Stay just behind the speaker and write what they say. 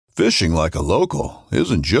Fishing like a local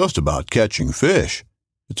isn't just about catching fish.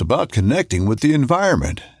 It's about connecting with the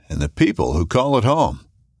environment and the people who call it home.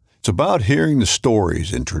 It's about hearing the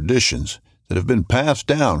stories and traditions that have been passed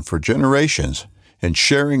down for generations and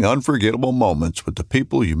sharing unforgettable moments with the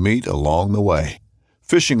people you meet along the way.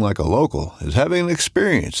 Fishing like a local is having an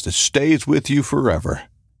experience that stays with you forever.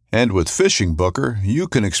 And with Fishing Booker, you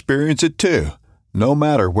can experience it too, no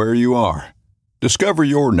matter where you are. Discover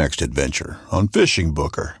your next adventure on Fishing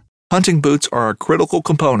Booker. Hunting boots are a critical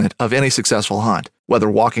component of any successful hunt. Whether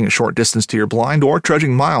walking a short distance to your blind or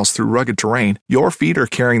trudging miles through rugged terrain, your feet are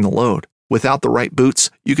carrying the load. Without the right boots,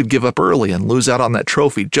 you could give up early and lose out on that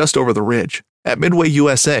trophy just over the ridge. At Midway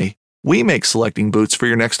USA, we make selecting boots for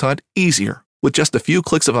your next hunt easier. With just a few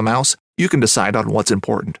clicks of a mouse, you can decide on what's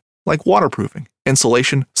important, like waterproofing,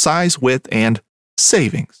 insulation, size, width, and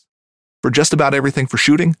savings. For just about everything for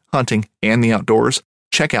shooting, hunting, and the outdoors,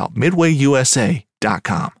 check out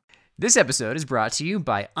MidwayUSA.com. This episode is brought to you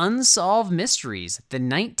by Unsolved Mysteries, the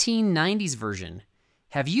 1990s version.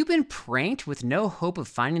 Have you been pranked with no hope of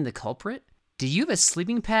finding the culprit? Do you have a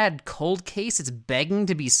sleeping pad cold case that's begging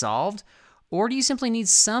to be solved? Or do you simply need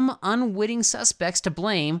some unwitting suspects to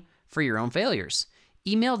blame for your own failures?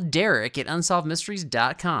 Email Derek at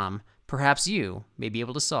unsolvedmysteries.com. Perhaps you may be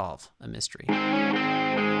able to solve a mystery.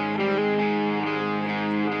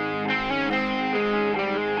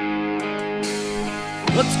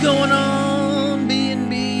 What's going on,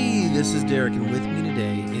 B&B? This is Derek, and with me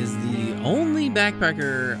today is the only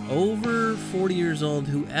backpacker over 40 years old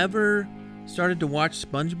who ever started to watch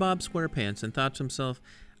SpongeBob SquarePants and thought to himself,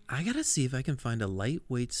 I gotta see if I can find a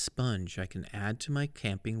lightweight sponge I can add to my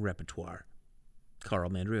camping repertoire. Carl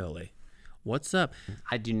Mandrioli. What's up?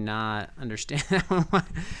 I do not understand.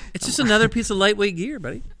 It's just another piece of lightweight gear,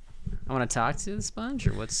 buddy. I want to talk to the sponge,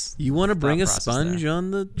 or what's... You want to bring a process sponge there?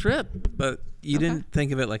 on the trip, but you didn't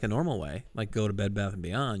think of it like a normal way, like go to Bed Bath &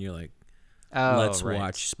 Beyond. You're like, let's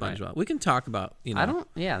watch SpongeBob. Right. We can talk about,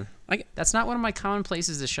 that's not one of my common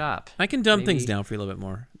places to shop. I can dumb things down for you a little bit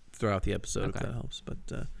more throughout the episode if that helps. But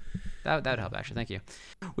that would help, actually. Thank you.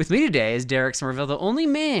 With me today is Derek Somerville, the only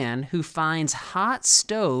man who finds hot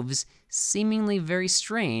stoves seemingly very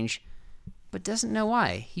strange, but doesn't know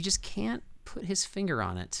why. He just can't put his finger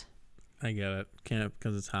on it. I get it. Can't,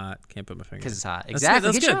 because it's hot. Can't put my finger. Because it's hot.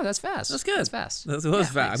 Exactly. That's good. That's fast. That's good. That's fast. That was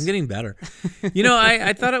fast. I'm getting better.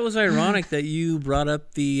 I thought it was ironic that you brought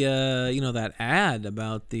up the, that ad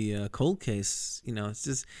about the cold case. It's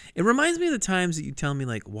just, it reminds me of the times that you tell me,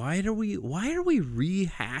 like, why are we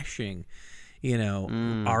rehashing,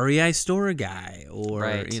 REI store guy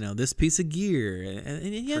or, this piece of gear. And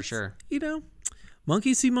yet, for sure.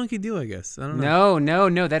 Monkey see, monkey do, I guess. I don't know.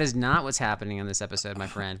 No. That is not what's happening on this episode, my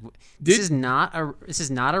friend. This is not a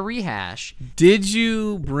rehash. Did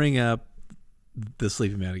you bring up the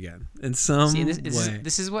sleeping mat again in some way?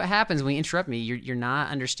 This is what happens when you interrupt me. You're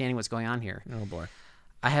not understanding what's going on here. Oh, boy.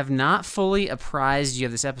 I have not fully apprised you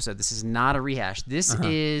of this episode. This is not a rehash. This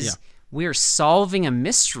is... Yeah. We're solving a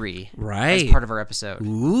mystery as part of our episode.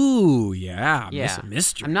 Ooh, yeah. A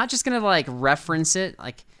mystery. I'm not just going to, reference it,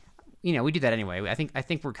 we do that anyway. I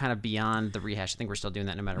think we're kind of beyond the rehash. I think we're still doing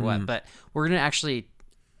that no matter what. But we're going to actually,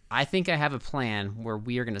 I think I have a plan where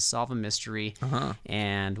we are going to solve a mystery.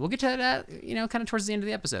 And we'll get to that, kind of towards the end of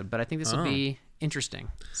the episode. But I think this will be interesting.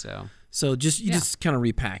 So just kind of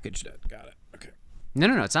repackaged it. Got it. Okay.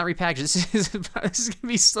 No. It's not repackaged. This is going to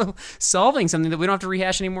be solving something that we don't have to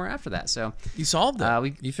rehash anymore after that. So you solved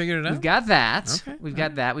it. You figured it out? We've got that. Okay. We've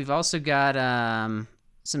got that. We've also got...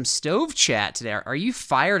 some stove chat today. Are you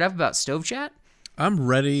fired up about stove chat? I'm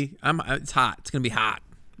ready. It's hot. It's gonna be hot,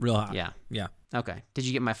 real hot. Yeah. Okay. Did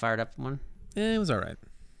you get my fired up one? It was all right.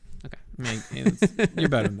 Okay. You're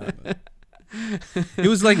better than that. But it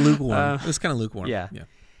was like lukewarm. It was kind of lukewarm. Yeah.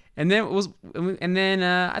 And then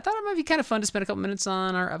I thought it might be kind of fun to spend a couple minutes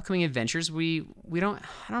on our upcoming adventures. I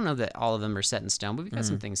don't know that all of them are set in stone, but we've got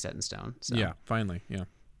some things set in stone. So. Yeah. Finally. Yeah.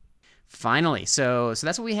 Finally. So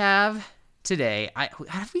that's what we have today.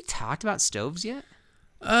 Have we talked about stoves yet?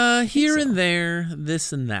 Here and there,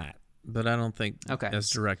 this and that, but I don't think as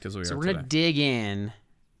direct as we are. So we're gonna dig in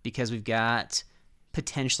because we've got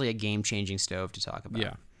potentially a game-changing stove to talk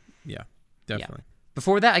about. Yeah, definitely. Yeah.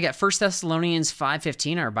 Before that, I got 1 Thessalonians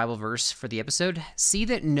 5:15, our Bible verse for the episode. See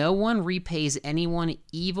that no one repays anyone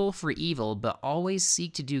evil for evil, but always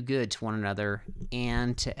seek to do good to one another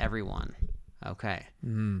and to everyone. Okay.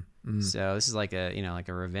 So this is like a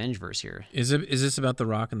revenge verse here. Is this about the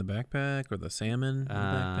rock in the backpack or the salmon in the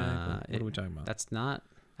backpack? What are we talking about? That's not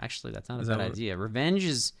a bad idea. Revenge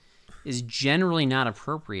is generally not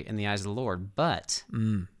appropriate in the eyes of the Lord, but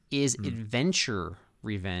is adventure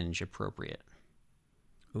revenge appropriate?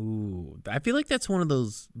 Ooh, I feel like that's one of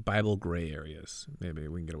those Bible gray areas. Maybe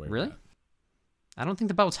we can get away Really? with that. I don't think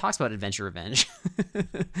the Bible talks about adventure revenge.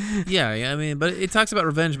 Yeah, I mean, but it talks about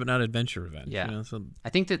revenge, but not adventure revenge. Yeah. You know, so I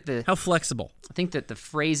think that how flexible. the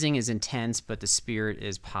phrasing is intense, but the spirit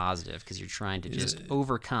is positive because you're trying to just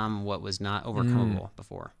overcome what was not overcomable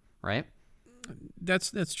before, right?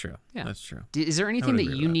 That's true. Yeah. That's true. Is there anything would that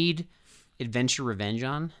agree you with that. need adventure revenge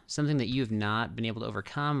on? Something that you have not been able to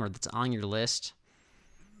overcome or that's on your list?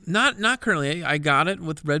 Not currently. I got it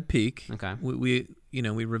with Red Peak. Okay. We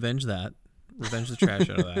revenge that. Revenge the trash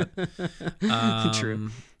out of that. True.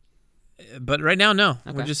 But right now, no.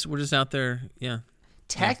 Okay. We're just out there. Yeah.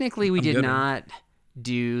 Technically, we I'm did good. not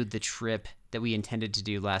do the trip that we intended to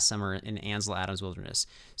do last summer in Ansel Adams Wilderness.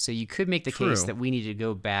 So you could make the case True. that we need to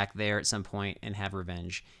go back there at some point and have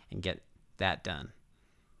revenge and get that done.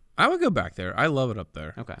 I would go back there. I love it up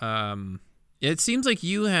there. Okay. It seems like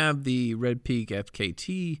you have the Red Peak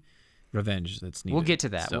FKT revenge that's needed. We'll get to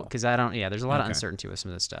that still. because I don't. Yeah, there's a lot of Okay. uncertainty with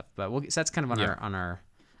some of this stuff, but so that's kind of on Yeah. our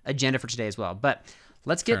agenda for today as well. But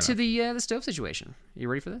let's get Fair to the stove situation. You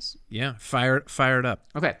ready for this? Yeah, fire it up.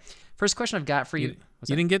 Okay. First question I've got for you.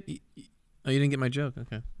 You didn't get. Oh, you didn't get my joke.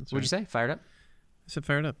 Okay. That's What'd you say? Fired up? I said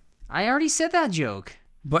fire it up. I already said that joke.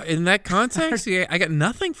 But in that context, I got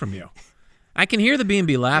nothing from you. I can hear the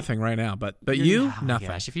B&B laughing right now, but you, Oh my nothing.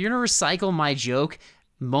 gosh, if you're gonna recycle my joke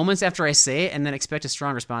moments after I say it and then expect a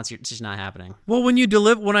strong response, it's just not happening. Well, when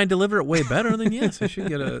I deliver it way better, then yes, I should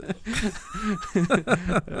get a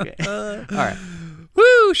Okay. All right.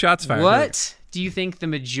 woo shots fired. What do you think the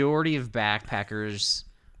majority of backpackers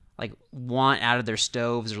like want out of their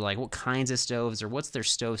stoves, or like what kinds of stoves, or what's their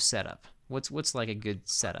stove setup? What's like a good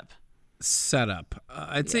setup? Setup?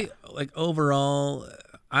 I'd say like overall.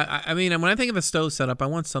 I mean, when I think of a stove setup, I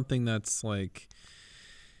want something that's like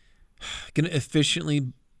gonna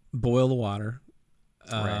efficiently boil the water.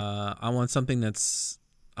 Right. I want something that's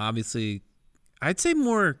obviously, I'd say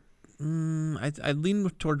more. I'd lean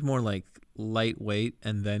towards more like lightweight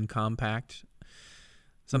and then compact.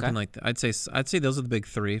 Something Okay. like that. I'd say those are the big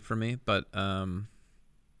three for me. But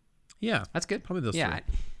yeah, That's good. probably those Yeah.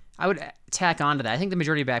 three. I would tack on to that. I think the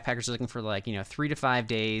majority of backpackers are looking for 3 to 5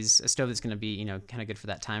 days, a stove that's going to be, kind of good for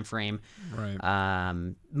that time frame.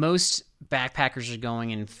 Right. Most backpackers are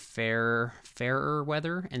going in fairer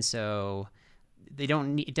weather, and so they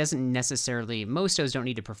don't need, it doesn't necessarily, most stoves don't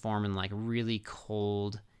need to perform in like really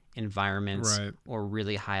cold environments Right. or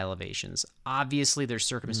really high elevations. Obviously, there's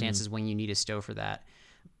circumstances when you need a stove for that.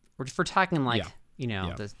 Or if we're talking like, Yeah.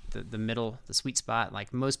 the middle, the sweet spot,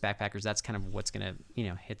 like most backpackers, that's kind of what's going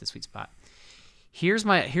to, hit the sweet spot. Here's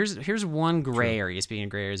one gray area, speaking of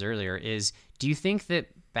gray areas earlier, is do you think that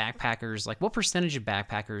backpackers, like what percentage of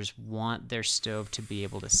backpackers want their stove to be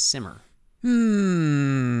able to simmer?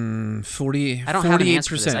 40. I don't have an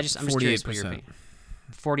answer for this. I'm just curious what your 48%. opinion.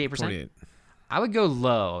 48%? 48. I would go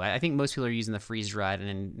low. I think most people are using the freeze dried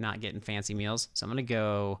and not getting fancy meals. So I'm going to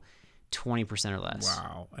go 20% or less.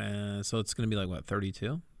 Wow. So it's going to be like what,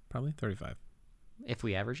 32? Probably 35. If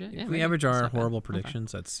we average it. Yeah, If we maybe. average That's our not bad. horrible Okay.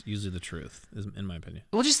 predictions, that's usually the truth, in my opinion.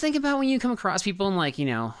 Well, just think about when you come across people and like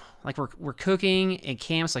we're cooking at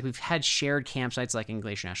camps. Like we've had shared campsites, like in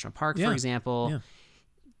Glacier National Park, for Yeah. example. Yeah.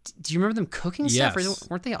 Do you remember them cooking stuff? Yes. Or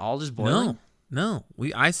weren't they all just boiling? No.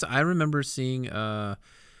 I remember seeing a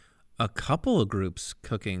couple of groups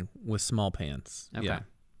cooking with small pans. Okay. Yeah.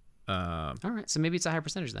 All right. So maybe it's a higher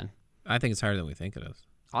percentage then. I think it's higher than we think it is.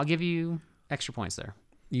 I'll give you extra points there.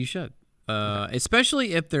 You should.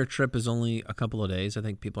 Especially if their trip is only a couple of days. I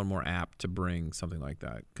think people are more apt to bring something like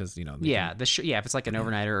that because, they Yeah. If it's like an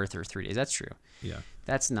overnighter or 3 days, that's true. Yeah.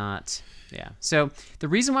 That's not, yeah. So the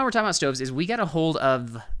reason why we're talking about stoves is we got a hold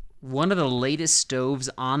of one of the latest stoves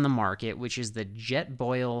on the market, which is the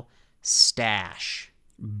Jetboil Stash.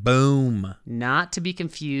 Boom. Not to be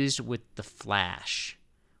confused with the Flash.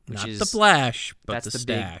 Which Not is, the flash, but that's the the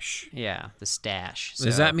big- stash. Yeah, the Stash.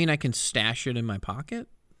 Does So, that mean I can stash it in my pocket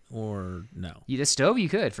or no? the stove you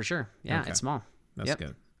could for sure. Yeah, Okay. it's small. That's Yep.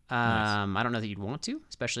 good. I don't know that you'd want to,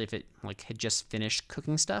 especially if it had just finished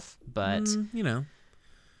cooking stuff. But I don't know,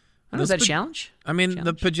 those is that a pa- challenge? I mean, the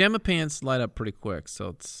Challenge. pajama pants light up pretty quick, so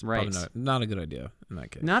it's Right. probably not a good idea in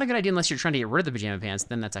that case. Not a good idea unless you're trying to get rid of the pajama pants.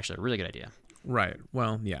 Then that's actually a really good idea. Right.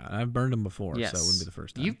 Well, yeah, I've burned them before, Yes, so it wouldn't be the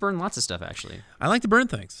first time. You've burned lots of stuff actually. I like to burn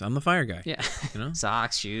things. I'm the fire guy. Yeah. You know?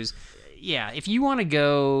 Socks, shoes. Yeah, if you want to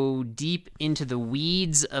go deep into the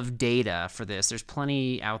weeds of data for this, there's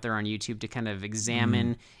plenty out there on YouTube to kind of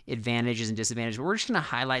examine advantages and disadvantages. But we're just going to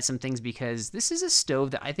highlight some things because this is a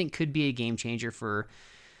stove that I think could be a game changer for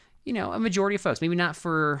a majority of folks. Maybe not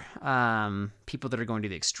for people that are going to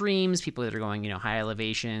the extremes, people that are going, high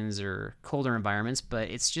elevations or colder environments, but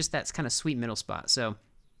it's just that kind of sweet middle spot. So,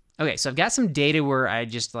 okay, so I've got some data where I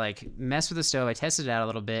just messed with the stove. I tested it out a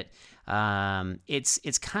little bit.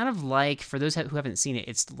 It's kind of like, for those who haven't seen it,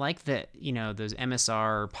 it's like those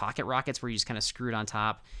MSR pocket rockets where you just kind of screw it on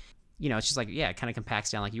top. It's just it kind of compacts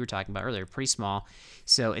down like you were talking about earlier, pretty small.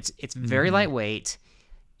 So it's very lightweight.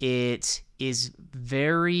 It is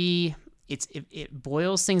it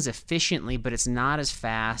boils things efficiently, but it's not as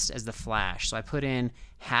fast as the Flash. So I put in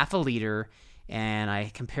half a liter, and I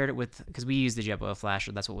compared it with, because we use the Jetboil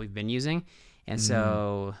Flasher, that's what we've been using. And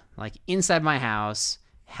so inside my house,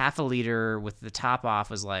 half a liter with the top off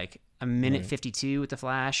was like a minute 52 with the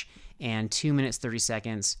Flash and 2 minutes 30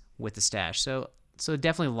 seconds with the Stash. So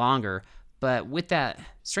definitely longer. But with that,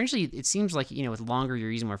 strangely, it seems like, with longer you're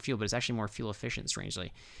using more fuel, but it's actually more fuel efficient,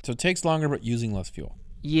 strangely. So it takes longer, but using less fuel.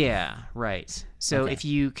 Yeah, right. So if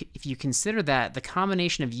you consider that, the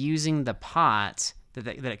combination of using the pot that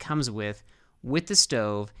it comes with the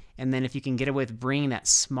stove, and then if you can get away with bringing that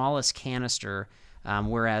smallest canister,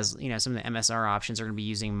 whereas, some of the MSR options are going to be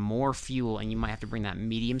using more fuel, and you might have to bring that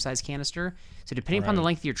medium-sized canister. So depending upon the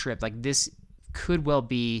length of your trip, this could well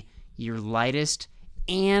be your lightest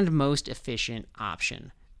and most efficient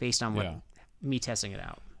option based on me testing it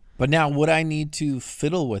out. But now, would I need to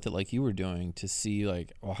fiddle with it like you were doing to see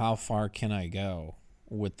how far can I go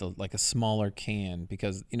with a smaller can?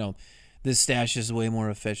 Because this Stash is way more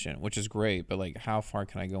efficient, which is great. But how far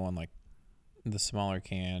can I go on the smaller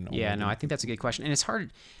can? Yeah, no, I think that's a good question, and it's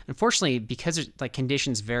hard, unfortunately, because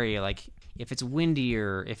conditions vary. If it's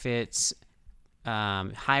windier, if it's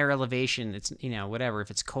higher elevation, it's whatever, if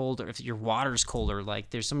it's cold or if your water's colder,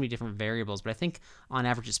 there's so many different variables. But I think on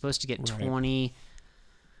average it's supposed to get 20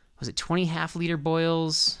 half liter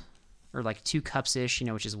boils, or 2 cups ish,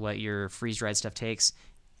 which is what your freeze dried stuff takes.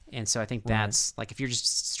 And so I think that's if you're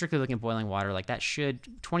just strictly looking at boiling water, that should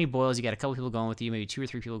 20 boils, you got a couple people going with you, maybe 2 or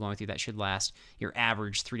 3 people going with you, that should last your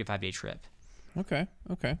average 3 to 5 day trip. Okay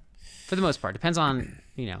For the most part, depends on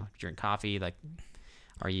drink coffee.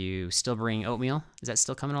 Are you still bringing oatmeal? Is that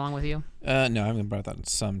still coming along with you? No, I haven't brought that in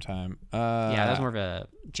some time. Yeah, that's more of a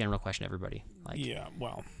general question to everybody.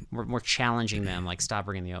 We're more challenging them. Stop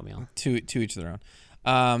bringing the oatmeal. To each their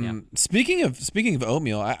own. Speaking of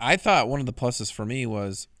oatmeal, I thought one of the pluses for me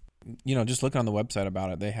was, just looking on the website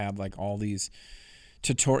about it, they have all these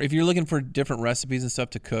tutorial. If you're looking for different recipes and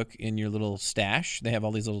stuff to cook in your little stash, they have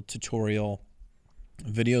all these little tutorial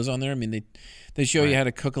videos on there. I mean, they show you how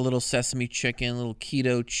to cook a little sesame chicken, a little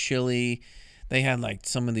keto chili. They had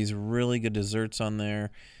some of these really good desserts on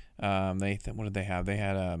there. What did they have? They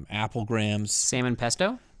had apple grams, salmon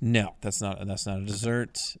pesto. No, that's not a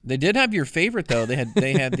dessert. They did have your favorite though. They had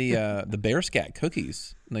the bear scat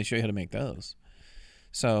cookies, and they show you how to make those.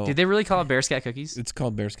 So did they really call it bear scat cookies? It's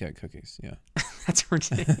called bear scat cookies. Yeah. That's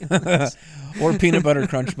ridiculous. Or peanut butter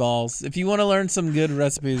crunch balls. If you want to learn some good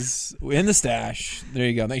recipes in the stash, there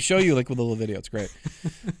you go. And they show you with a little video. It's great.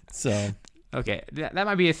 So. Okay, that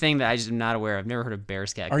might be a thing that I just am not aware of. I've never heard of bear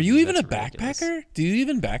scat cookies. Are you even a backpacker? Do you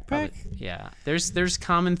even backpack? Probably, yeah. There's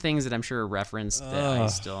common things that I'm sure are referenced that I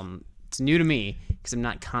still it's new to me because I'm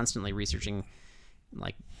not constantly researching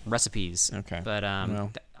recipes. Okay. But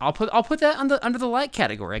I'll put that under the like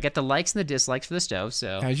category. I get the likes and the dislikes for the stove,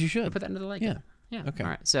 so as you should. I'll put that under the like. Yeah. Yeah. Okay. All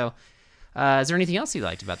right. So, is there anything else you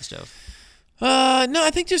liked about the stove? No, I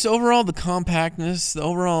think just overall the compactness, the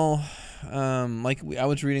overall, I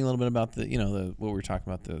was reading a little bit about the what we were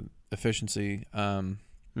talking about, the efficiency. I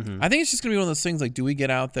think it's just gonna be one of those things. Do we get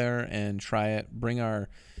out there and try it?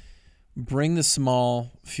 Bring the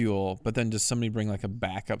small fuel, but then just somebody bring a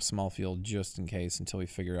backup small fuel just in case until we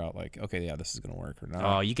figure out okay, yeah, this is gonna work or not.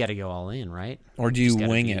 Oh, you got to go all in, right? Or do you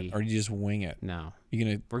wing it? Or do you just wing it? No,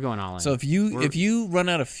 we're going all in. So if you run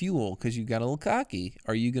out of fuel because you got a little cocky,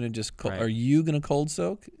 are you gonna just are you gonna cold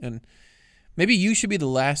soak? And maybe you should be the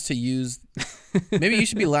last to use. Maybe you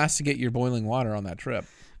should be last to get your boiling water on that trip.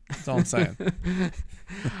 That's all I'm saying.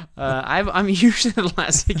 I'm usually the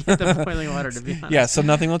last to get the boiling water, to be honest. Yeah, so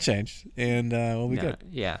nothing will change, and we'll be good.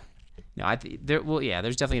 Yeah, no,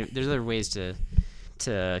 there's other ways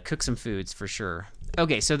to cook some foods for sure.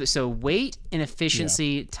 Okay, so weight and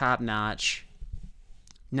efficiency, top notch.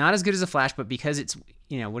 Not as good as a Flash, but because it's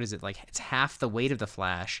what is it it's half the weight of the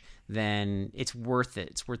Flash, then it's worth it.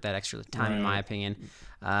 It's worth that extra time, in my opinion.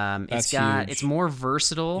 It's more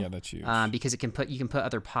versatile. Yeah, that's huge. Because you can put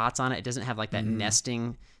other pots on it. It doesn't have that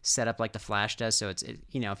nesting setup like the Flash does. So it's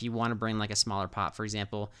if you want to bring a smaller pot, for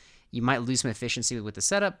example, you might lose some efficiency with the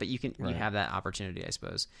setup, but you have that opportunity, I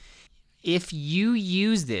suppose. if you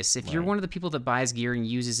use this, if you're Right. one of the people that buys gear and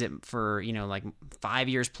uses it for, like 5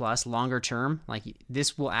 years plus longer term, like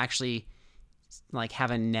this will actually like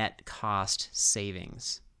have a net cost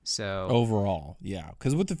savings. So Overall, yeah,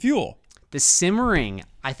 because with the fuel, the simmering,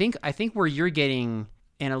 I think where you're getting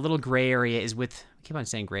in a little gray area is with, I keep on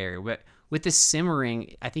saying gray area, but with the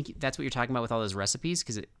simmering, I think that's what you're talking about with all those recipes,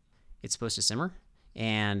 because it's supposed to simmer.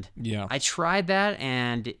 And yeah, I tried that,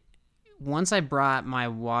 and once I brought my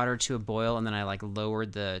water to a boil and then I like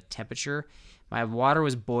lowered the temperature, my water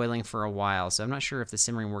was boiling for a while. So I'm not sure if the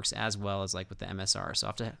simmering works as well as like with the MSR. So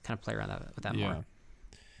I'll have to kind of play around with that more.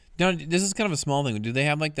 Now, this is kind of a small thing. Do they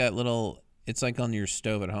have like that little? It's like on your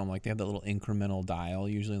stove at home. Like they have that little incremental dial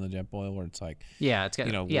usually in the Jetboil where it's like, Yeah, it's got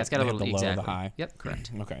it's got a they have little the low, exactly. the high. Yep,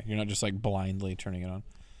 correct. Okay, you're not just like blindly turning it on.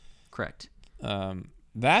 Correct.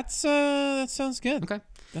 That sounds good. Okay.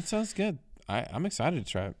 That sounds good. I'm excited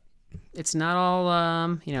to try it. It's not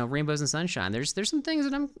all rainbows and sunshine. There's some things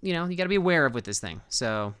that you got to be aware of with this thing.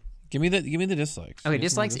 So Give me the dislikes. okay, Give me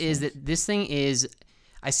some dislikes is that this thing is.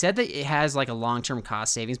 I said that it has like a long-term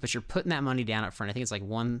cost savings, but you're putting that money down up front. I think it's like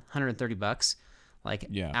 $130, like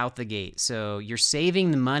out the gate. So you're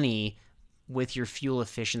saving the money with your fuel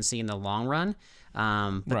efficiency in the long run.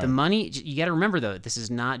 But the money, you got to remember though, this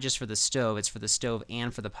is not just for the stove. It's for the stove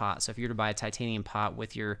and for the pot. So if you were to buy a titanium pot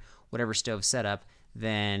with your whatever stove setup,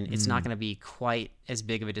 then it's not going to be quite as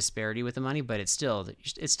big of a disparity with the money, but it's still one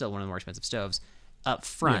of the more expensive stoves up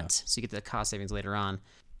front. So you get the cost savings later on.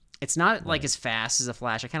 It's not like as fast as a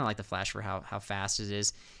Flash. I kind of like the Flash for how fast it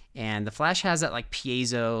is. And the Flash has that like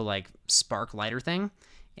piezo, like spark lighter thing.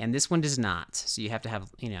 And this one does not. So you have to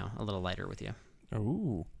have, a little lighter with you.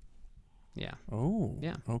 Ooh. Yeah. Oh.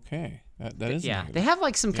 Yeah. Okay. That is Yeah. nice. They have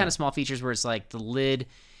like some kind of small features where it's like the lid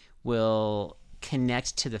will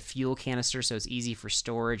connect to the fuel canister. So it's easy for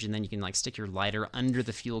storage. And then you can like stick your lighter under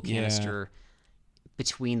the fuel canister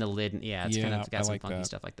between the lid. And, it's kind of got some funky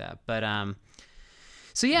stuff like that. But,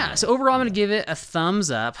 so overall, I'm going to give it a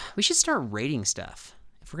thumbs up. We should start rating stuff.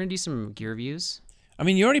 If we're going to do some gear reviews. I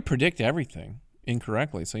mean, you already predict everything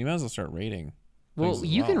incorrectly, so you might as well start rating. Well,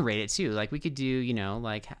 you can rate it too. Like we could do, we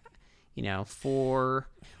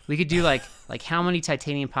could do like how many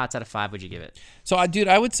titanium pots out of 5 would you give it? So,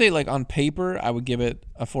 I would say like on paper, I would give it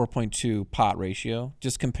a 4.2 pot ratio,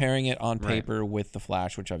 just comparing it on paper with the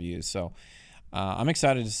Flash, which I've used. So, I'm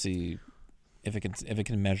excited to see if it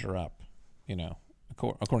can measure up,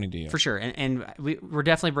 according to you. For sure. And we're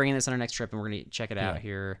definitely bringing this on our next trip, and we're going to check it out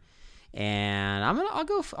here. And I'll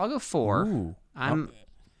go 4. Ooh. I'm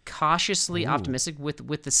cautiously optimistic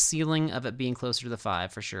with the ceiling of it being closer to the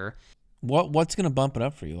 5 for sure. What's going to bump it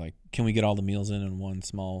up for you? Like, can we get all the meals in one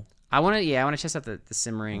small? I want to test out the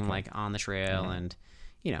simmering like on the trail and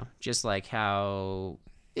just like how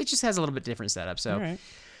it just has a little bit different setup. So All right.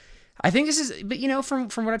 I think this is, but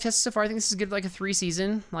from what I've tested so far, I think this is good, like a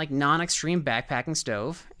 3-season, like non-extreme backpacking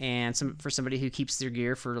stove, and for somebody who keeps their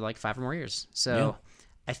gear for like 5 or more years. So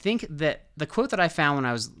I think that the quote that I found when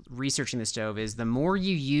I was researching the stove is the more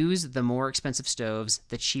you use the more expensive stoves,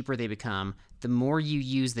 the cheaper they become. The more you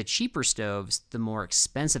use the cheaper stoves, the more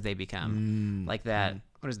expensive they become. Like that,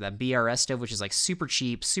 what is that, BRS stove, which is like super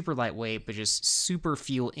cheap, super lightweight, but just super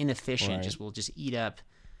fuel inefficient, will just eat up.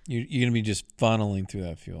 You're going to be just funneling through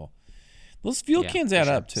that fuel. Those fuel cans add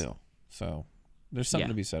up too. So there's something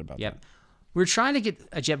to be said about that. We're trying to get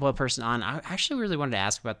a Jetboil person on. I actually really wanted to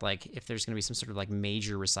ask about like if there's going to be some sort of like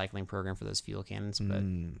major recycling program for those fuel cans, but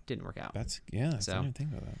didn't work out. I didn't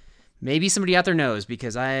think about that. Maybe somebody out there knows,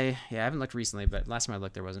 because I haven't looked recently, but last time I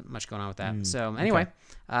looked there wasn't much going on with that. So anyway,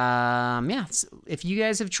 if you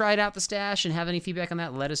guys have tried out the stash and have any feedback on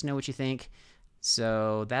that, let us know what you think.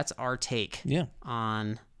 So that's our take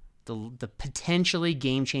on the potentially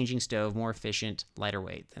game-changing stove, more efficient, lighter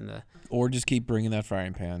weight than the... Or just keep bringing that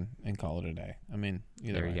frying pan and call it a day. I mean,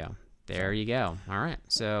 either way. There you go. All right.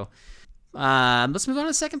 So let's move on to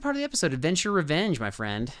the second part of the episode, Adventure Revenge, my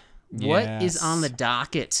friend. What is on the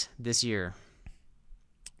docket this year?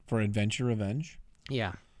 For Adventure Revenge?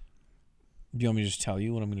 Yeah. Do you want me to just tell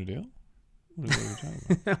you what I'm going to do? What are we talking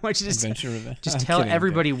about? I want you to Adventure Revenge? Just tell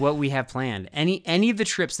everybody what we have planned. Any of the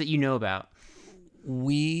trips that you know about.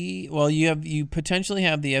 You potentially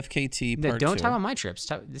have the FKT part 2. Don't talk about my trips.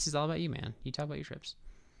 This is all about you, man. You talk about your trips.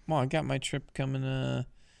 Well, I got my trip coming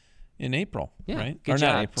in April, right? Good or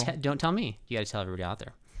job. not April. Don't tell me. You got to tell everybody out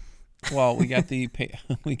there. Well, we got the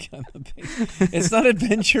It's not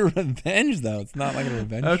Adventure Revenge though. It's not like a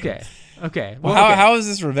revenge. Okay. Well, how is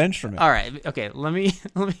this revenge from it? All right. Okay. Let me.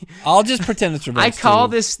 I'll just pretend it's revenge. I call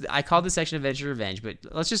this section Adventure Revenge, but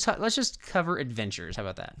let's just cover adventures. How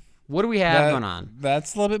about that? What do we have going on?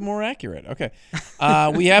 That's a little bit more accurate. Okay.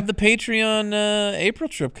 We have the Patreon April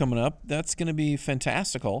trip coming up. That's going to be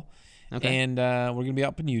fantastical. Okay. And we're going to be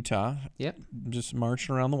up in Utah. Yep. Just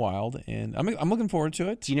marching around the wild. And I'm looking forward to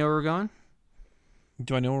it. Do you know where we're going?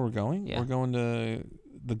 Do I know where we're going? Yeah. We're going to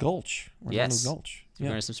the Gulch. We're going to the Gulch. We're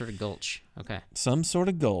going to some sort of gulch. Okay. Some sort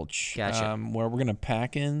of gulch. Gotcha. Where we're going to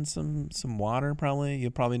pack in some water probably.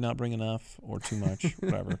 You'll probably not bring enough or too much,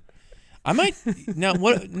 whatever. I might now.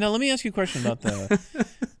 Let me ask you a question about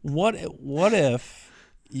what if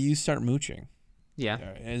you start mooching? Yeah.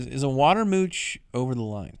 Is a water mooch over the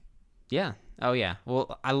line? Yeah. Oh yeah.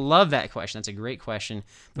 Well, I love that question. That's a great question.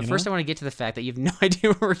 But first, I want to get to the fact that you have no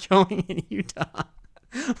idea where we're going in Utah.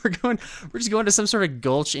 We're just going to some sort of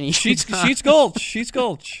gulch in Utah. Sheets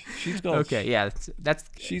Gulch. Okay. Yeah.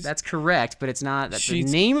 That's correct. But it's not. The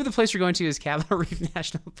name of the place we're going to is Capitol Reef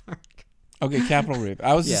National Park. Okay, Capitol Reef.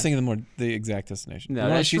 I was just thinking the exact destination. No,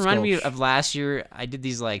 that just reminded me of last year. I did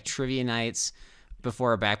these like trivia nights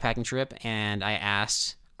before a backpacking trip, and I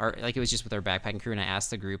asked, it was just with our backpacking crew, and I asked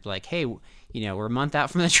the group like, "Hey, we're a month out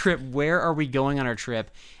from the trip. Where are we going on our trip?"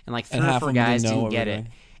 And like 3 or 4 guys didn't get it.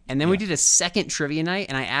 And then we did a second trivia night,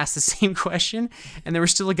 and I asked the same question, and there was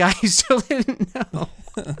still a guy who still didn't know.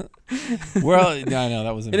 Well, no,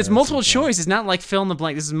 that was. And it's multiple choice. It's not like fill in the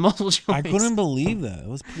blank. This is multiple choice. I couldn't believe that. It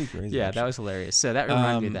was pretty crazy. Yeah, that was hilarious. So that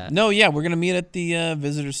reminded me of that. No, yeah, we're gonna meet at the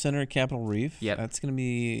Visitor Center at Capitol Reef. Yep. That's gonna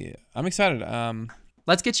be. I'm excited.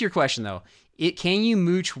 Let's get to your question though. Can you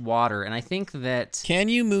mooch water? And I think that can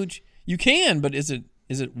you mooch? You can, but is it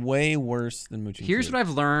way worse than mooching? Here's food? what I've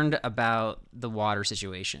learned about the water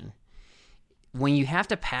situation. When you have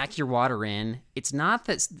to pack your water in, it's not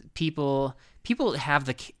that people have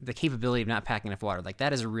the capability of not packing enough water. Like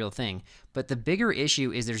that is a real thing. But the bigger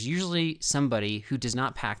issue is there's usually somebody who does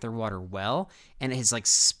not pack their water well, and it has like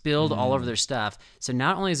spilled all over their stuff. So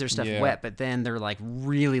not only is their stuff wet, but then they're like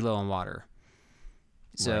really low on water.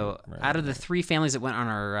 So out of the 3 families that went on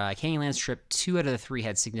our Canyonlands trip, 2 out of the 3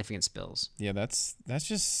 had significant spills. Yeah, that's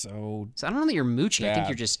just so. So I don't know that you're mooching. bad. I think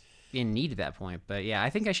you're just in need at that point. But yeah, I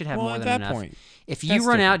think I should have more at than that enough. point, If that's you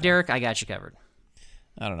run out, different, Derek, I got you covered.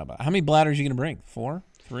 I don't know about how many bladders are you gonna bring? 4,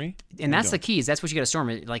 3? And that's the key. Is that's what you got to store.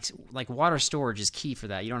 Like water storage is key for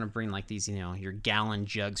that. You don't want to bring like these, your gallon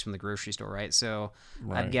jugs from the grocery store, right? So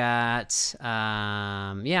I've got,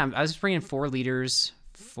 I was bringing 4 liters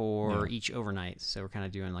for each overnight. So we're kind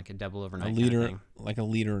of doing like a double overnight. A liter, kind of thing. like a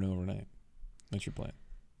liter an overnight. That's your plan.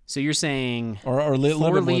 So you're saying or 4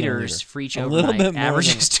 liters for each overnight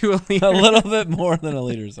averages to a liter. A little bit more than a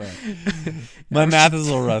liter, sorry. My math is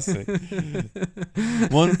a little rusty.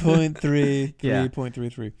 1.3,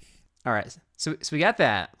 3.33. All right. So we got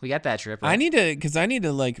that. We got that trip. Right? I need to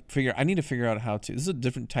figure out how to. This is a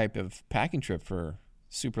different type of packing trip for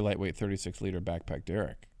super lightweight 36 liter backpack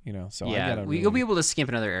Derek. So you'll be able to skimp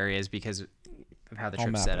in other areas because of how the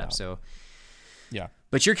trip's set up. So yeah.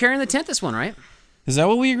 But you're carrying the tent this one, right? Is that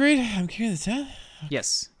what we agreed? I'm carrying the tent?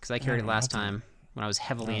 Yes, because I carried it last time when I was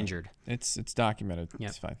heavily injured. It's documented. Yep.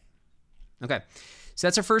 It's fine. Okay. So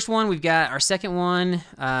that's our first one. We've got our second one.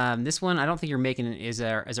 This one I don't think you're making is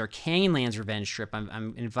our Canyonlands revenge trip.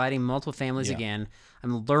 I'm inviting multiple families again.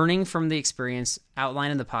 I'm learning from the experience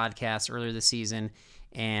outlined in the podcast earlier this season,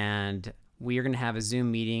 and we are going to have a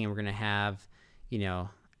Zoom meeting, and we're going to have,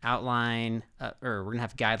 outline or we're going to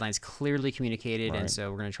have guidelines clearly communicated, and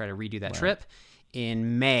so we're going to try to redo that trip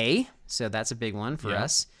in May. So that's a big one for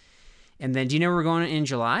us. And then do you know where we're going in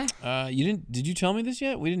July? Did you tell me this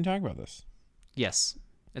yet? We didn't talk about this. Yes.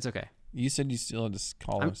 It's okay. You said you still had to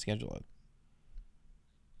call and schedule it.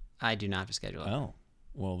 I do not have to schedule it. Oh.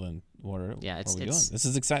 Well then, what are we doing? This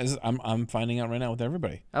is exciting. I'm finding out right now with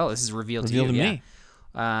everybody. Oh, this is revealed to you. To me.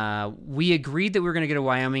 We agreed that we were going to go to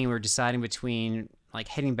Wyoming, and we were deciding between like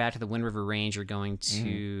heading back to the Wind River Range or going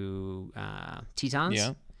to Tetons.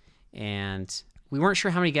 Yeah. And we weren't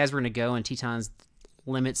sure how many guys were going to go, and Tetons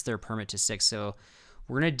limits their permit to 6. So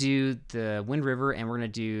we're going to do the Wind River, and we're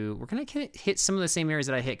going to hit some of the same areas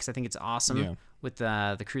that I hit because I think it's awesome with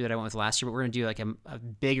the crew that I went with last year. But we're going to do like a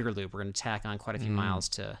bigger loop. We're going to tack on quite a few miles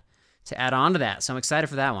to add on to that. So I'm excited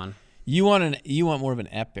for that one. You want more of an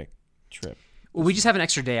epic trip. Well, we just have an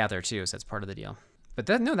extra day out there too, so that's part of the deal. But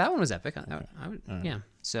that one was epic. Yeah.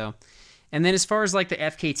 So, and then as far as like the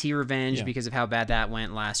FKT revenge, because of how bad that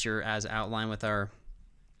went last year, as outlined with our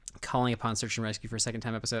Calling Upon Search and Rescue for a Second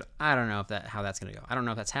Time episode, I don't know how that's gonna go. I don't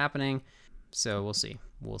know if that's happening. So we'll see.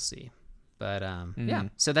 But yeah.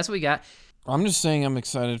 So that's what we got. I'm just saying I'm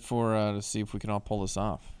excited for to see if we can all pull this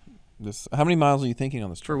off. How many miles are you thinking on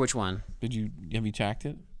this trip? For which one? Have you tacked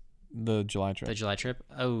it? The July trip. The July trip?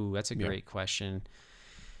 Oh, that's a great question.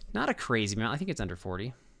 Not a crazy amount. I think it's under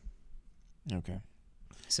 40. Okay.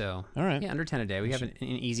 So, all right. Yeah, under 10 a day. We have an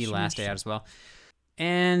easy should be last day out as well.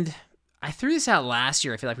 And I threw this out last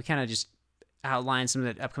year. I feel like we kind of just outlined some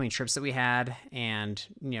of the upcoming trips that we had, and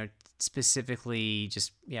specifically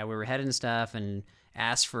just where we're headed and stuff, and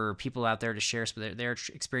asked for people out there to share some of their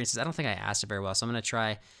experiences. I don't think I asked it very well, so I'm going to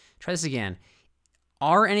try this again.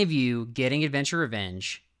 Are any of you getting adventure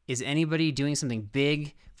revenge? Is anybody doing something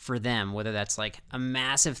big for them, whether that's like a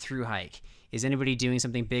massive through hike? Is anybody doing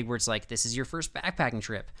something big where it's like, this is your first backpacking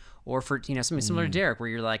trip? Or for, something similar to Derek, where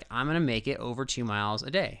you're like, I'm going to make it over 2 miles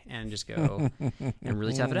a day and just go and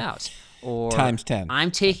really tough it out. Or times 10.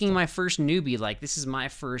 I'm taking my first newbie, like this is my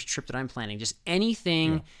first trip that I'm planning. Just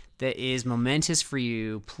anything that is momentous for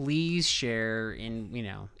you, please share in,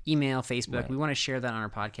 email, Facebook. Right. We want to share that on our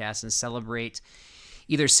podcast and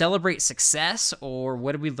either celebrate success or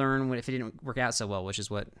what did we learn if it didn't work out so well, which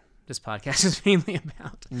is what this podcast is mainly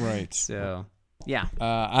about. Right. So, yeah.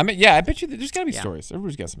 I bet you there's got to be stories.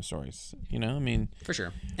 Everybody's got some stories, For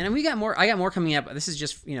sure. And we got more. I got more coming up. This is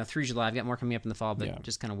just, through July. I've got more coming up in the fall, but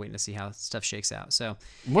just kind of waiting to see how stuff shakes out. So,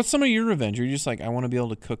 what's some of your revenge? Are you just like, I want to be able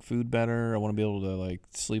to cook food better. I want to be able to like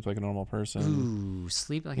sleep like a normal person. Ooh,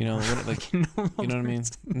 sleep like a normal person. You know what I mean?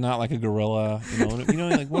 Not like a gorilla.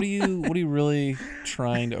 Like what are you really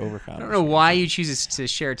trying to overcome? I don't know why you choose to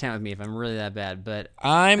share a tent with me if I'm really that bad, but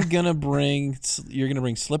you're gonna bring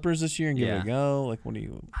slippers this year and give it a go. Like, what do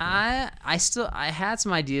you? I had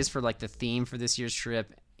some ideas for like the theme for this year's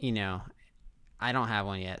trip. I don't have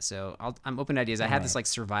one yet, so I'm open to ideas. I had this like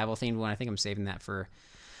survival themed one. I think I'm saving that for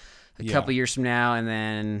a couple years from now, and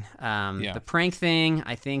then the prank thing.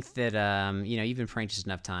 I think that you've been pranked just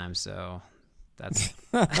enough times, so that's.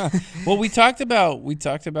 Well, we talked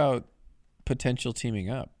about potential teaming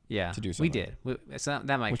up. Yeah, to do something. We did.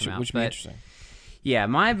 That might come out, which would be interesting. Yeah,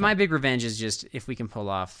 my big revenge is just if we can pull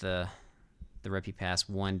off the Repi Pass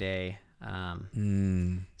one day.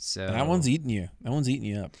 So that one's eating you. That one's eating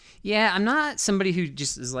you up. Yeah, I'm not somebody who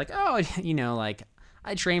just is like, like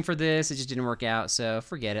I trained for this, it just didn't work out, so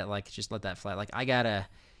forget it. Like, just let that fly. Like, I gotta,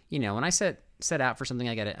 when I set out for something,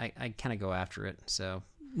 I kind of go after it. So.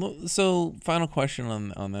 Well, so final question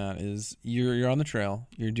on that is you're on the trail,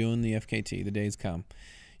 you're doing the FKT, the day's come,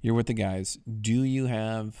 you're with the guys. Do you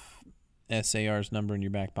have SAR's number in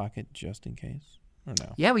your back pocket just in case? Or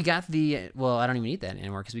no? Yeah, we got I don't even need that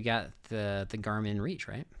anymore because we got the Garmin Reach,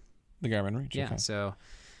 right? The Garmin Reach. Yeah. Okay. So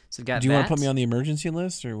we got. Do you want to put me on the emergency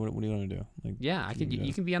list, or what do you want to do? Like, yeah, I could.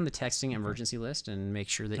 You can be on the texting emergency list and make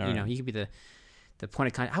sure that you can be the point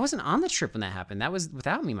of contact. I wasn't on the trip when that happened. That was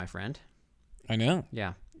without me, my friend. I know.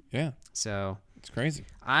 Yeah. Yeah. So it's crazy.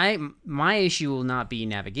 My issue will not be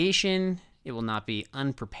navigation. It will not be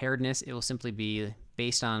unpreparedness. It will simply be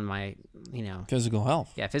based on my, physical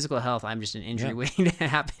health. Yeah, physical health. I'm just an injury waiting to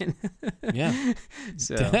happen. Yeah.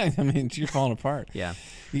 So I mean, you're falling apart. Yeah.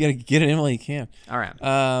 You got to get it in while you can. All right.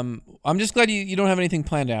 I'm just glad you don't have anything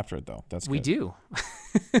planned after it though. That's good. We do.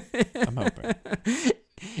 I'm hoping.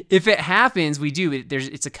 If it happens, we do.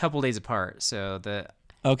 It's a couple days apart, so the.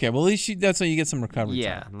 Okay, well at least that's how you get some recovery.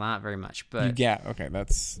 Yeah, time. Not very much, but you get okay.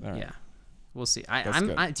 That's all right. Yeah. We'll see.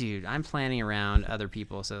 I'm planning around other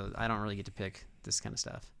people, so I don't really get to pick this kind of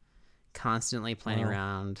stuff. Constantly planning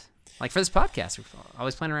around, like for this podcast, we're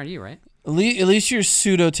always planning around you, right? At least you're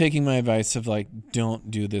pseudo taking my advice of like,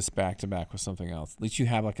 don't do this back to back with something else. At least you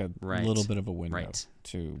have like a little bit of a window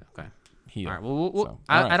to heal. All right. Well,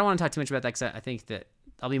 I don't want to talk too much about that because I think that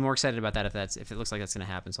I'll be more excited about that if it looks like that's going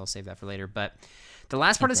to happen. So I'll save that for later. But the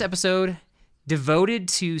last part of this episode devoted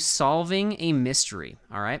to solving a mystery.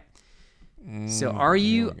 All right. So are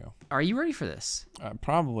you ready for this?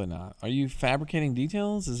 Probably not. Are you fabricating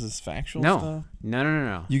details? Is this factual stuff?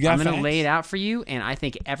 No. You got I'm going to lay facts? it out for you, and I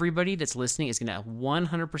think everybody that's listening is going to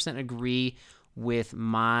 100% agree with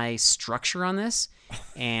my structure on this,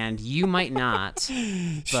 and you might not.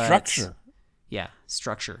 But structure? Yeah,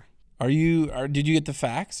 structure. Did you get the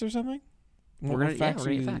facts or something? We're going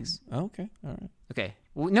to get facts. Oh, okay, all right. Okay.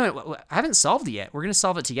 Well, no, I haven't solved it yet. We're going to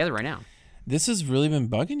solve it together right now. This has really been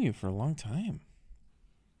bugging you for a long time.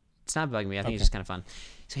 It's not bugging me. I think it's just kind of fun.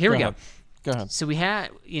 So here we go. Go ahead. So we had,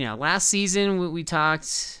 last season we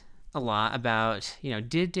talked a lot about,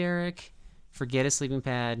 did Derek forget his sleeping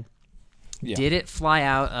pad? Yeah. Did it fly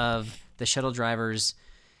out of the shuttle driver's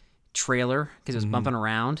trailer because it was bumping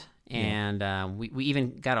around? And we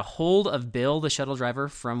even got a hold of Bill, the shuttle driver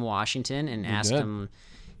from Washington, and asked him,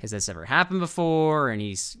 has this ever happened before? And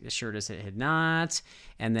he's assured us it had not.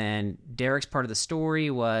 And then Derek's part of the story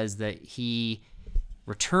was that he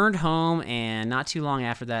returned home and not too long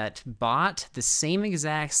after that bought the same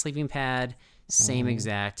exact sleeping pad, same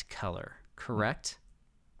exact color. Correct?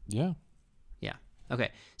 Yeah. Yeah. Okay,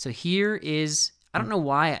 so here is, I don't know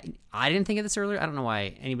why I didn't think of this earlier. I don't know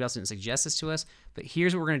why anybody else didn't suggest this to us, but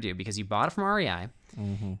here's what we're going to do, because you bought it from REI.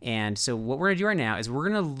 And so what we're going to do right now is we're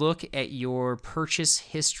going to look at your purchase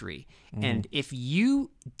history. And if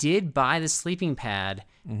you did buy the sleeping pad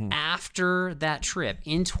after that trip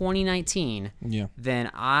in 2019,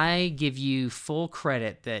 then I give you full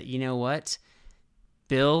credit that, you know what,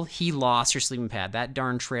 Bill, he lost your sleeping pad. That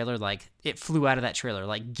darn trailer, like, it flew out of that trailer,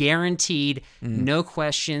 like, guaranteed, no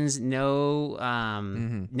questions, no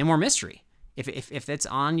more mystery. If that's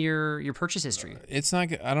on your purchase history, it's not.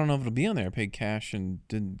 I don't know if it'll be on there. I paid cash and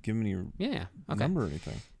didn't give me your number or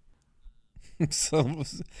anything. So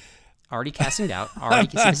already casting doubt. I'm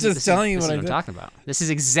just telling you what I'm talking about. This is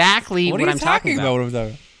exactly what I'm talking about. What I'm talking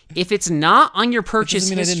about. If it's not on your purchase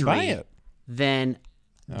history, I didn't buy it. Then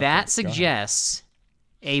that suggests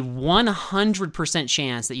a 100%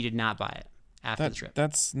 chance that you did not buy it after the trip.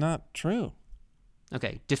 That's not true.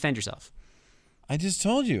 Okay, defend yourself. I just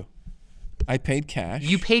told you. I paid cash.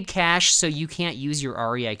 You paid cash, so you can't use your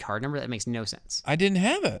REI card number? That makes no sense. I didn't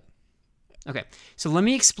have it. Okay, so let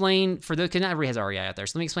me explain, for those, because not everybody has REI out there,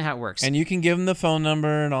 so let me explain how it works. And you can give them the phone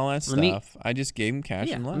number and all that stuff. I just gave them cash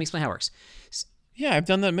and left. Let me explain how it works. Yeah, I've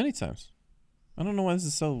done that many times. I don't know why this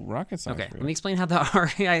is so rocket science. Okay, let me explain how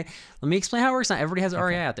the REI. Let me explain how it works. Not everybody has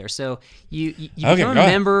REI out there. So you become a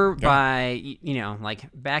member by, like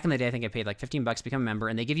back in the day, I think I paid like $15 to become a member,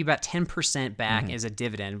 and they give you about 10% back as a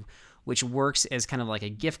dividend, which works as kind of like a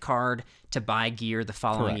gift card to buy gear the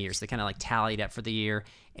following year. So they kind of like tally it up for the year.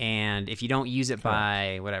 And if you don't use it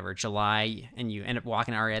by whatever, July, and you end up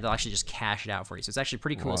walking to REI, they'll actually just cash it out for you. So it's actually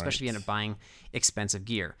pretty cool, especially if you end up buying expensive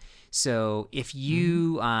gear. So if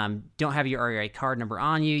you don't have your REI card number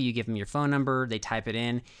on you, you give them your phone number, they type it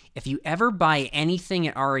in. If you ever buy anything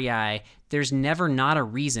at REI, there's never not a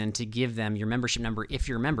reason to give them your membership number if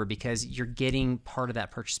you're a member, because you're getting part of that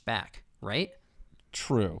purchase back, right?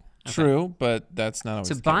 True. Okay. True, but that's not always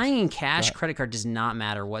the case. So buying in cash, credit card does not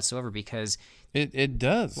matter whatsoever, because it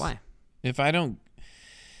does. Why? If I don't,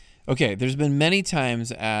 okay. There's been many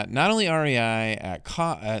times at not only REI not at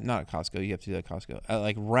Costco. You have to do that at Costco. At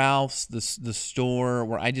like Ralph's, the store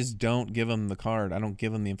where I just don't give them the card. I don't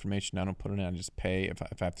give them the information. I don't put it in. I just pay if I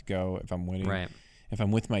have to go. If I'm waiting. Right. If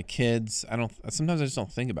I'm with my kids, I don't. Sometimes I just don't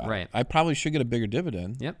think about it. I probably should get a bigger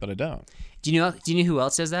dividend, but I don't. Do you know who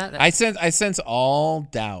else does that? I sense all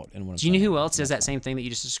doubt in what I'm saying. Do you know who else does that same thing that you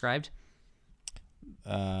just described?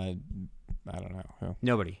 I don't know. Who?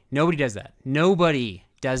 Nobody does that. Nobody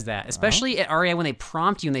does that. Especially at REI, when they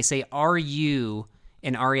prompt you and they say, "Are you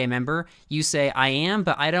an REI member?" You say, "I am,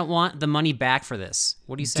 but I don't want the money back for this."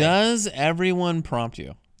 What do you say? Does everyone prompt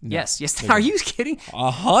you? No, yes. Are you kidding?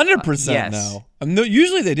 100% no. No.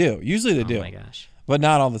 Usually they do. Oh my gosh. But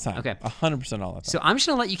not all the time. Okay. 100% all the time. So I'm just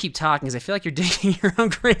going to let you keep talking, because I feel like you're digging your own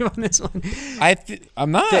grave on this one.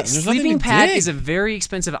 I'm not. The sleeping pad is a very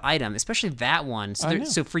expensive item, especially that one.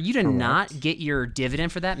 So for you to not get your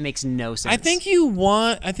dividend for that makes no sense. I think you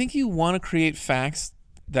want to create facts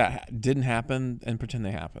that didn't happen and pretend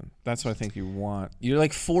they happened. That's what I think you want. You're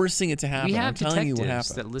like forcing it to happen. We have I'm telling you what detectives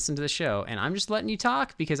happened. that listen to the show, and I'm just letting you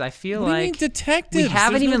talk, because I feel what like do you mean detectives? we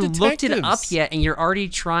haven't There's even no looked it up detectives. yet, and you're already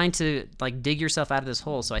trying to like dig yourself out of this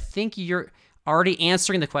hole. So I think you're already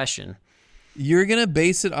answering the question. You're gonna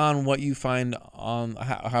base it on what you find on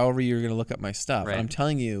however you're gonna look up my stuff. Right. I'm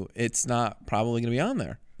telling you, it's not probably gonna be on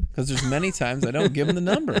there. Because there's many times I don't give them the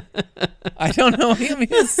number. I don't know what you want me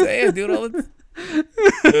to say. I do it all the time.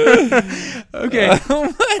 Okay.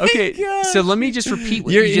 Okay. God. So let me just repeat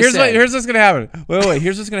what you just said. Here's what's gonna happen. Wait.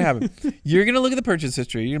 Here's what's gonna happen. You're gonna look at the purchase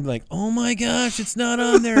history. You're gonna be like, "Oh my gosh, it's not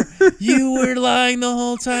on there. You were lying the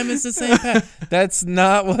whole time. It's the same pad." That's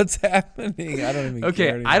not what's happening. I don't even. Okay.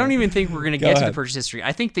 care anymore. I don't even think we're gonna get to the purchase history.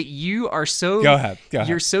 I think that you are so. Go ahead.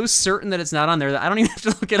 You're so certain that it's not on there that I don't even have to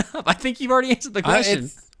look it up. I think you've already answered the question.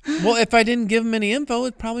 Well, if I didn't give them any info,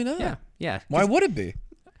 it's probably not. Yeah. Why would it be?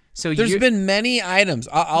 So there's been many items.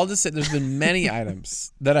 I'll just say there's been many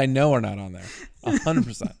items that I know are not on there.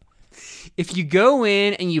 100%. If you go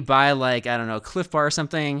in and you buy, like, I don't know, Cliff Bar or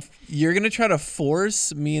something, you're going to try to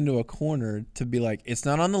force me into a corner to be like, it's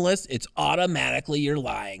not on the list. It's automatically you're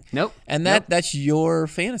lying. Nope. And that's your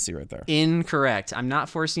fantasy right there. Incorrect. I'm not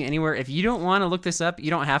forcing you anywhere. If you don't want to look this up,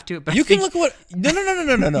 you don't have to. But you can look what?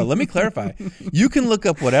 No. Let me clarify. You can look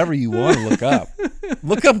up whatever you want to look up.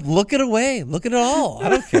 Look it away. Look at it all. I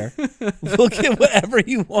don't care. Look at whatever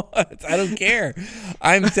you want. I don't care.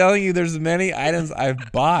 I'm telling you, there's many items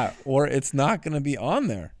I've bought or it's not going to be on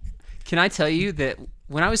there. Can I tell you that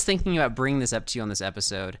when I was thinking about bringing this up to you on this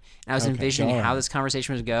episode, and I was Okay, envisioning go how on. this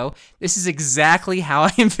conversation would go, this is exactly how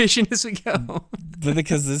I envisioned this would go. But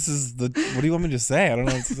because this is what do you want me to say? I don't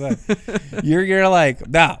know what to say. You're like,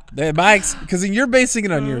 no, because you're basing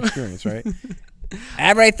it on your experience, right?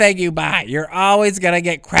 Everything you buy, you're always going to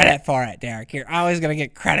get credit for it, Derek. You're always going to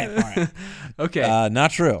get credit for it. Okay.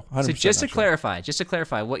 Not true. 100% So just to not true.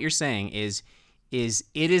 clarify, what you're saying is it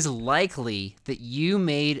is likely that you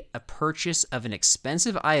made a purchase of an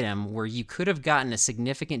expensive item where you could have gotten a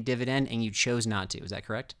significant dividend and you chose not to. Is that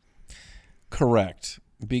correct? Correct.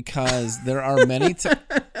 Because there are many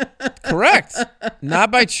correct.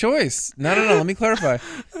 Not by choice. No. Let me clarify.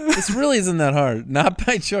 This really isn't that hard. Not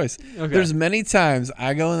by choice. Okay. There's many times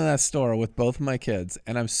I go into that store with both of my kids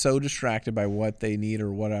and I'm so distracted by what they need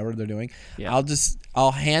or whatever they're doing. Yeah.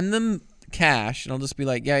 I'll hand them cash and I'll just be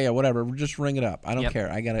like, yeah, whatever. We'll just ring it up. I don't Yep.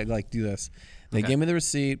 care. I gotta do this. They Okay. give me the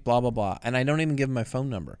receipt, blah, blah, blah. And I don't even give them my phone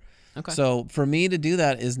number. Okay. So for me to do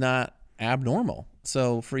that is not abnormal.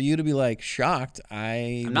 So for you to be like shocked,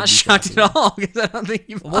 I'm not shocked at all because I don't think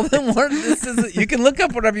you've. Well, then what? This is. You can look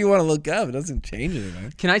up whatever you want to look up. It doesn't change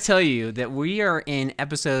anything. Can I tell you that we are in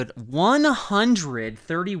episode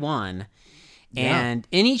 131, and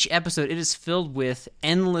in each episode it is filled with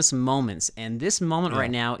endless moments, and this moment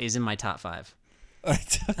right now is in my top 5.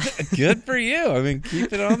 Good for you. I mean,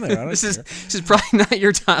 keep it on there. I don't This care. is probably not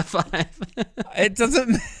your top 5. It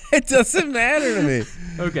doesn't matter to me.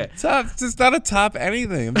 Okay. It's just not a top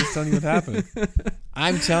anything. I'm just telling you what happened.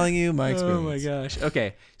 I'm telling you my experience. Oh my gosh.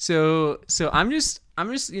 Okay. So I'm just I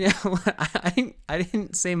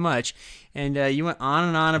didn't say much, and you went on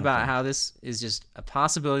and on about how this is just a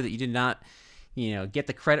possibility that you did not get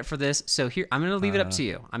the credit for this. So here I'm going to leave it up to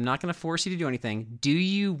you. I'm not going to force you to do anything. Do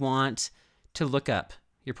you want to look up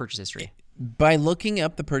your purchase history? By looking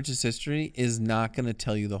up the purchase history is not going to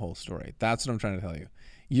tell you the whole story. That's what I'm trying to tell you.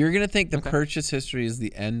 You're going to think the purchase history is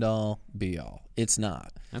the end all be all. It's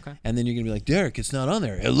not. Okay. And then you're going to be like, Derek, it's not on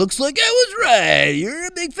there. It looks like I was right. You're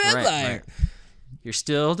a big fat liar. Right. You're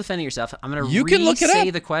still defending yourself. I'm going to You can look it say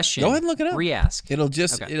up. the question. Go ahead and look it up. Re-ask. It'll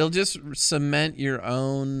just cement your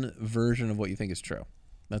own version of what you think is true.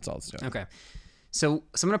 That's all it's doing. Okay. So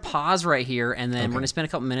I'm going to pause right here, and then we're going to spend a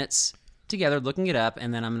couple minutes together looking it up,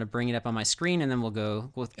 and then I'm going to bring it up on my screen, and then we'll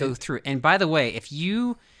go through it. And by the way, if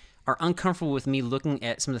you are uncomfortable with me looking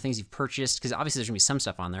at some of the things you've purchased, because obviously there's going to be some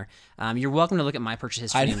stuff on there, you're welcome to look at my purchase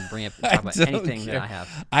history and bring up talk about anything that I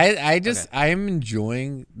have. I am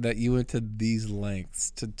enjoying that you went to these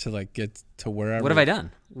lengths to like get to wherever. What have I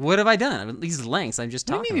done? What have I done? I mean, these lengths I'm just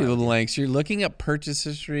What talking do you mean about. lengths? You're looking up purchase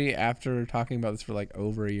history after talking about this for like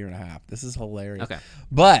over a year and a half. This is hilarious. Okay.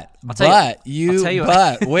 But tell you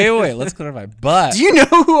wait, let's clarify. But Do you know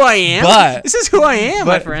who I am? But- This is who I am,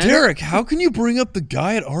 my But friend. Derek, how can you bring up the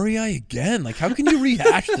guy at REI again? Like, how can you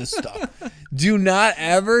rehash this stuff? Do not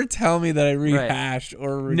ever tell me that I rehashed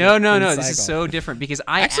or No. This is recycled. so different because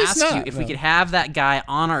I Actually, it's asked you not, if we no. could have that guy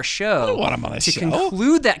on our show don't want him on the to show.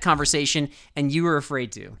 conclude that conversation, and you were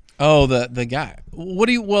afraid to. Oh, the guy. What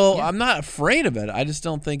do you? Well, I'm not afraid of it. I just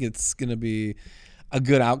don't think it's gonna be a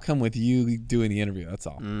good outcome with you doing the interview. That's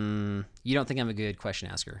all. You don't think I'm a good question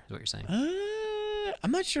asker, is what you're saying?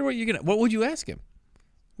 I'm not sure what you're gonna. What would you ask him?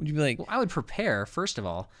 Would you be like? Well, I would prepare, first of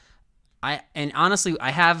all. And honestly,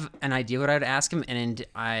 I have an idea what I would ask him, and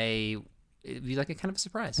it'd be like a kind of a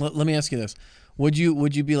surprise. Let me ask you this: Would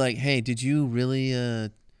you be like, hey, did you really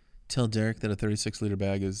tell Derek that a 36-liter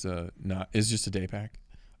bag is just a day pack,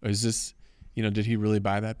 or is this? Did he really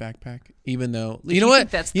buy that backpack? Even though You what? think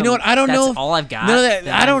that's You the- know what? I don't that's know. all I've got? No, That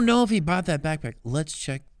I don't know if he bought that backpack. Let's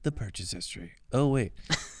check the purchase history. Oh wait.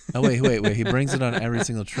 Wait. He brings it on every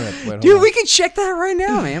single trip. Wait, hold Dude, on. we can check that right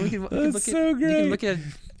now, man. We can look That's at, so We great. can look at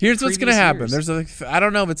Here's what's gonna previous happen. years. I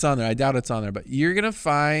don't know if it's on there. I doubt it's on there, but you're gonna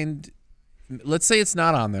find. Let's say it's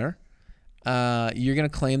not on there. You're gonna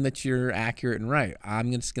claim that you're accurate and right.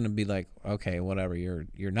 I'm just gonna be like, okay, whatever.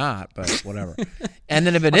 You're not, but whatever. And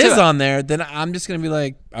then if it is on there, then I'm just gonna be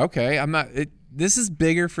like, okay, I'm not. This is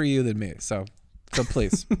bigger for you than me. So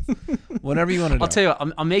please, whatever you want to do. I'll tell you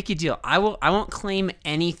what, I'll make you a deal. I won't claim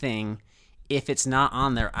anything if it's not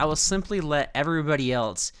on there. I will simply let everybody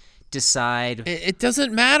else decide. It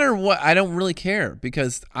doesn't matter what. I don't really care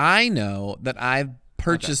because I know that I've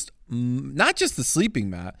purchased not just the sleeping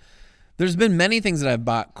mat. There's been many things that I've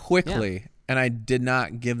bought quickly and I did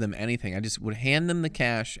not give them anything. I just would hand them the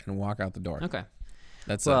cash and walk out the door. Okay.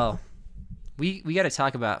 That's Well, we got to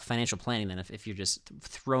talk about financial planning then if you're just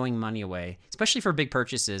throwing money away, especially for big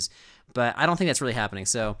purchases. But I don't think that's really happening.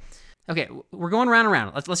 So, okay, we're going round and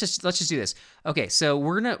round. Let's just do this. Okay, so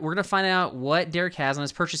we're gonna find out what Derek has on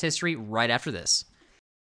his purchase history right after this.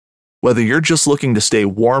 Whether you're just looking to stay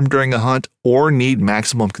warm during a hunt or need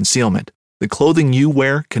maximum concealment, the clothing you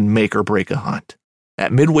wear can make or break a hunt.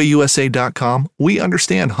 At MidwayUSA.com, we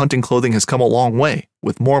understand hunting clothing has come a long way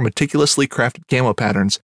with more meticulously crafted camo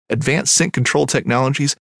patterns, advanced scent control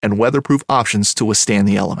technologies, and weatherproof options to withstand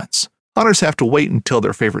the elements. Hunters have to wait until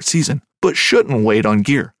their favorite season, but shouldn't wait on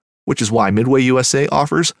gear, which is why Midway USA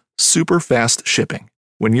offers super fast shipping.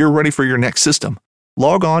 When you're ready for your next system,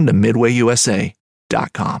 log on to MidwayUSA.com.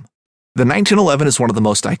 The 1911 is one of the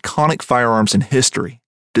most iconic firearms in history.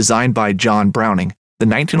 Designed by John Browning, the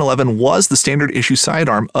 1911 was the standard issue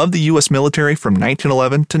sidearm of the U.S. military from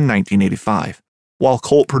 1911 to 1985. While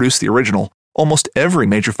Colt produced the original, almost every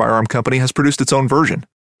major firearm company has produced its own version.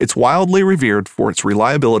 It's wildly revered for its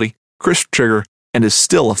reliability, crisp trigger, and is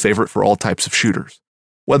still a favorite for all types of shooters.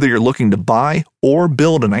 Whether you're looking to buy or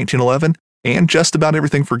build a 1911 and just about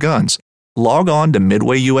everything for guns, log on to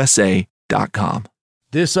MidwayUSA.com.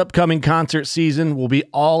 This upcoming concert season will be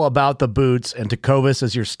all about the boots, and Tecovas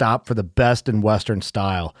is your stop for the best in Western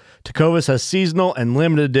style. Tecovas has seasonal and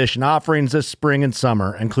limited edition offerings this spring and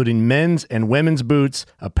summer, including men's and women's boots,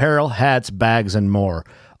 apparel, hats, bags, and more.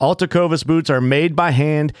 All Tecovas boots are made by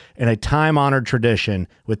hand in a time-honored tradition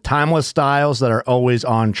with timeless styles that are always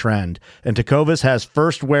on trend. And Tecovas has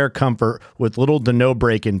first wear comfort with little to no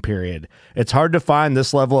break-in period. It's hard to find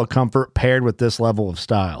this level of comfort paired with this level of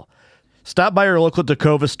style. Stop by your local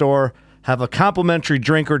Tecovas store, have a complimentary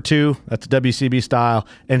drink or two, that's WCB style,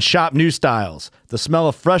 and shop new styles. The smell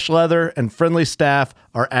of fresh leather and friendly staff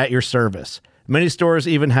are at your service. Many stores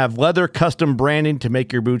even have leather custom branding to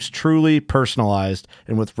make your boots truly personalized.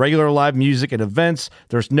 And with regular live music and events,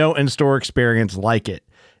 there's no in-store experience like it.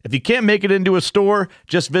 If you can't make it into a store,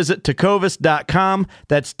 just visit Tecovas.com.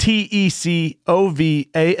 That's TECOVAS.com.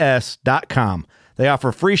 They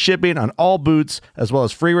offer free shipping on all boots, as well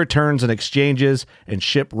as free returns and exchanges, and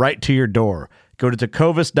ship right to your door. Go to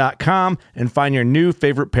Tecovas.com and find your new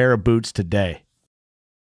favorite pair of boots today.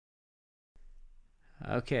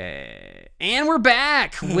 Okay, and we're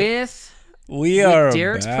back with back.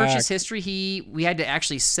 Derek's purchase history. We had to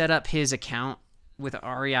actually set up his account with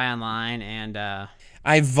REI Online, and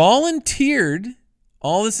I volunteered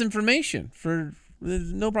all this information for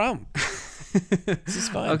no problem. This is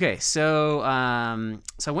fine. Okay, so I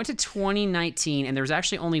went to 2019, and there was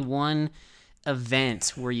actually only one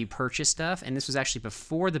event where you purchase stuff, and this was actually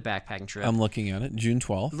before the backpacking trip. I'm looking at it, June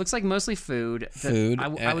 12th. It looks like mostly food. Food, I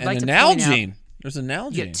would and like to Nalgene. point out, There's a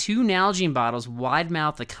Nalgene. you get 2 Nalgene bottles, wide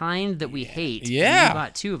mouth, the kind that we hate. Yeah. You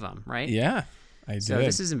bought 2 of them, right? Yeah, I did. So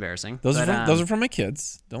this is embarrassing. Those but, are from my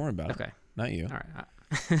kids. Don't worry about it. Okay. Not you. All right.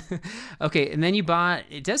 Okay, and then you bought,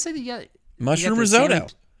 it does say that you got Mushroom the risotto.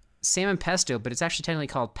 Salmon pesto, but it's actually technically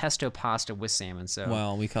called pesto pasta with salmon. So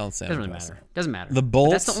Well, we call it salmon. doesn't really pasta. matter. Doesn't matter. The But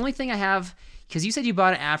bolts. that's the only thing I have, because you said you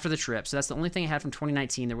bought it after the trip, so that's the only thing I had from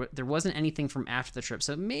 2019. There wasn't anything from after the trip,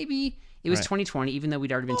 so maybe it was Right. 2020, even though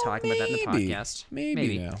we'd already been talking about that in the podcast.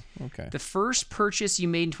 Maybe now. Okay. The first purchase you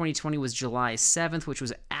made in 2020 was July 7th, which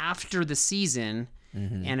was after the season,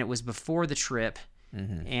 and it was before the trip.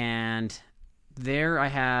 And there I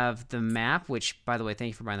have the map, which, by the way, thank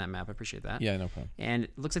you for buying that map. I appreciate that. Yeah, no problem. And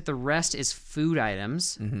it looks like the rest is food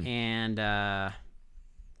items, and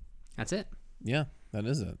that's it. Yeah, that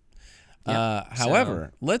is it. Yeah,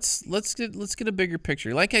 However, let's get a bigger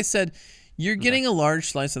picture. Like I said, you're getting a large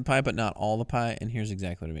slice of the pie, but not all the pie. And here's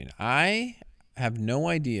exactly what I mean. I have no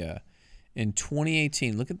idea. In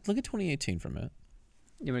 2018, look at 2018 for a minute.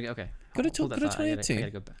 You wanna go? Okay. Go to Hold that thought. I 2018.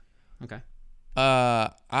 gotta go back. Okay.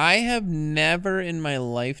 I have never in my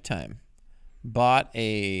lifetime bought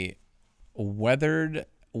a weathered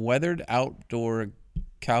outdoor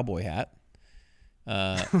cowboy hat.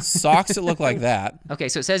 Socks that look like that. Okay,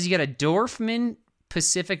 so it says you got a Dorfman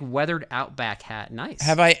Pacific weathered Outback hat. Nice.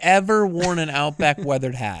 Have I ever worn an Outback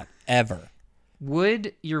weathered hat? Ever?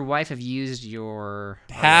 Would your wife have used your...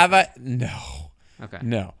 Have I? No. Okay.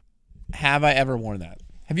 No. Have I ever worn that?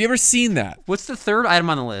 Have you ever seen that? What's the third item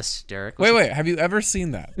on the list, Derek? Wait. Have you ever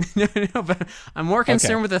seen that? No, but I'm more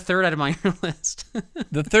concerned with the third item on your list.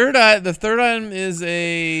 The third item is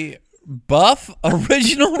a buff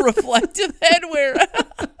original reflective headwear.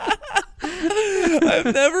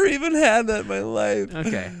 I've never even had that in my life.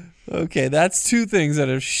 Okay, that's 2 things that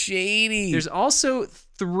are shady. There's also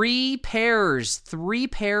 3 pairs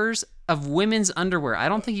of women's underwear. I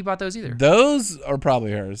don't think you bought those either. Those are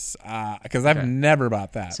probably hers, because I've never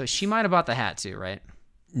bought that. So she might have bought the hat too, right?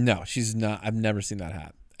 No, she's not. I've never seen that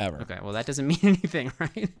hat ever. Okay, well that doesn't mean anything,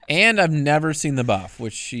 right? And I've never seen the buff,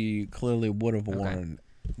 which she clearly would have worn.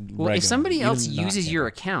 Well, if somebody regularly, else even not uses camera. your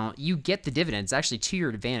account, you get the dividends. It's actually to your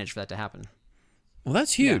advantage for that to happen. Well,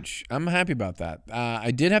 that's huge. I'm happy about that.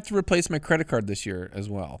 I did have to replace my credit card this year as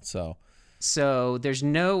well. So there's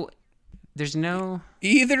no.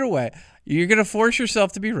 Either way, you're going to force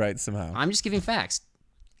yourself to be right somehow. I'm just giving facts.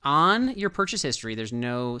 On your purchase history, there's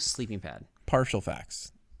no sleeping pad. Partial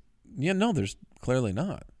facts. Yeah, no, there's clearly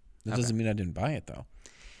not. That doesn't mean I didn't buy it, though.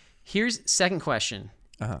 Here's second question.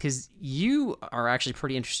 Because you are actually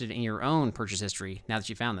pretty interested in your own purchase history now that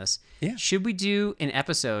you found this. Yeah. Should we do an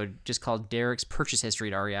episode just called Derek's Purchase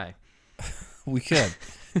History at REI? We could.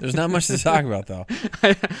 There's not much to talk about, though.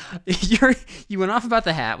 You went off about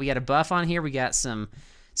the hat. We got a buff on here. We got some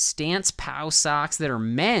Stance Pow socks that are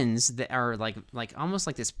men's that are like almost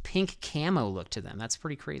like this pink camo look to them. That's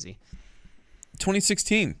pretty crazy.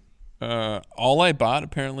 2016. All I bought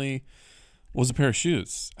apparently was a pair of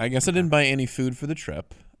shoes. I guess I didn't buy any food for the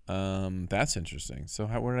trip. That's interesting. So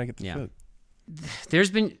where did I get the food? There's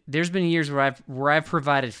been years where I've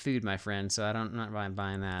provided food, my friend. So I'm not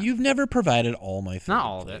buying that. You've never provided all my food. Not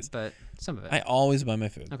all of it, but some of it. I always buy my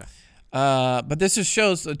food. Okay. But this just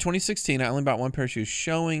shows 2016. I only bought one pair of shoes,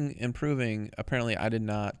 showing and proving. Apparently, I did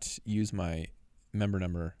not use my member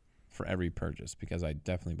number for every purchase because I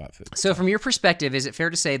definitely bought food. So from your perspective, is it fair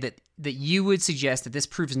to say that you would suggest that this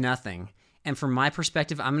proves nothing? And from my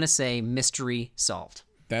perspective, I'm going to say mystery solved.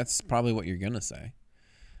 That's probably what you're going to say.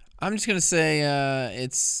 I'm just going to say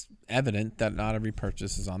it's evident that not every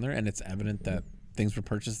purchase is on there, and it's evident that things were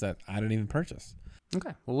purchased that I didn't even purchase.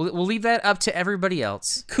 Okay. Well, we'll leave that up to everybody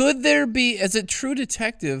else. Could there be, as a true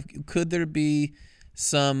detective, could there be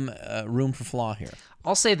some room for flaw here?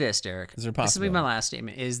 I'll say this, Derek. Is there a possibility? This will be my last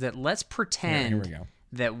statement, is that let's pretend Here we go.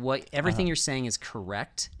 that everything you're saying is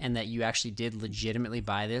correct and that you actually did legitimately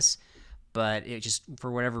buy this, but it just, for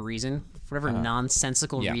whatever reason, for whatever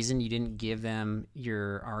nonsensical reason, you didn't give them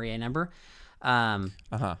your REI number.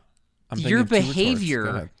 Your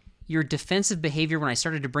behavior, your defensive behavior when I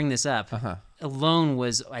started to bring this up alone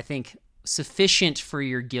was, I think, sufficient for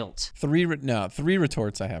your guilt. Three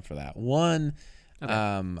retorts I have for that. One,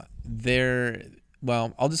 well,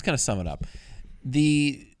 I'll just kind of sum it up.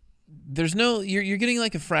 There's no, you're getting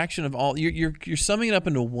like a fraction of all, you're summing it up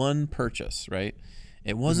into one purchase, right?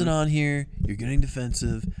 It wasn't on here. You're getting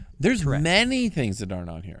defensive. There's many things that aren't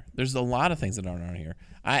on here. There's a lot of things that aren't on here.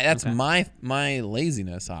 That's my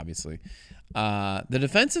laziness, obviously. The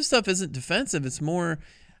defensive stuff isn't defensive. It's more,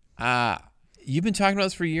 you've been talking about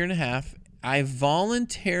this for a year and a half. I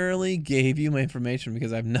voluntarily gave you my information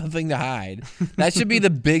because I have nothing to hide. That should be the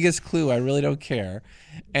biggest clue. I really don't care.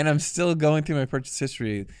 And I'm still going through my purchase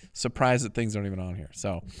history, surprised that things aren't even on here.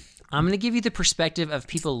 So I'm going to give you the perspective of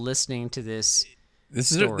people listening to this.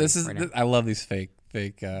 This is right now. I love these fake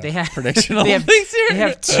they have, predictional things here. They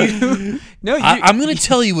have two. No, I'm going to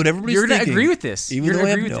tell you what everybody's thinking. You're going to agree with this. Even though I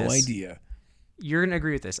have no idea. You're going to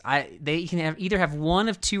agree with this. They can either have one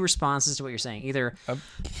of two responses to what you're saying. Either,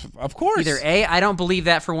 of course. Either A, I don't believe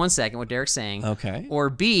that for 1 second, what Derek's saying. Okay. Or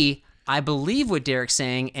B, I believe what Derek's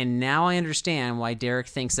saying, and now I understand why Derek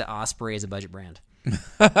thinks that Osprey is a budget brand.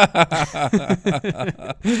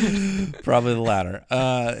 Probably the latter.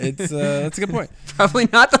 That's a good point. Probably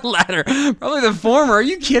not the latter. Probably the former. Are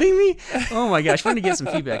you kidding me? Oh my gosh, we're gonna get some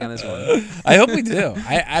feedback on this one. I hope we do.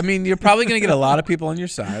 I mean, you're probably gonna get a lot of people on your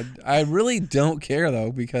side. I really don't care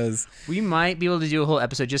though, because we might be able to do a whole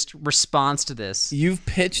episode just response to this. You've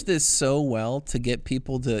pitched this so well to get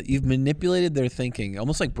people to. You've manipulated their thinking,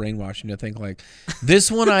 almost like brainwashing to think like,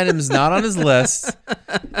 this one item is not on his list.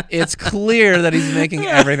 It's clear that he's making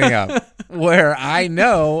everything up, where I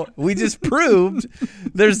know we just proved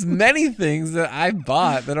there's many things that I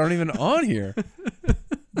bought that aren't even on here.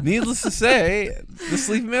 Needless to say, the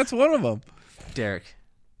sleeping mat's one of them. Derek,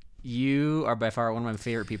 you are by far one of my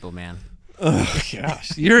favorite people, man. Oh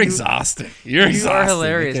gosh, you're exhausting. You're exhausting. You are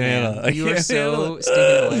hilarious, man. You are so stinking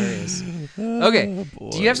hilarious. Okay,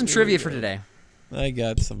 do you have some trivia for today? I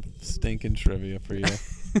got some stinking trivia for you.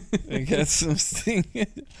 I got some stinking.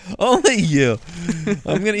 Only you.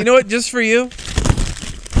 I'm gonna. You know what? Just for you.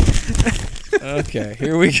 Okay.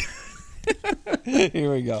 Here we go. Here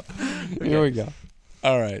we go. Here we go.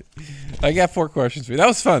 All right. I got 4 questions for you. That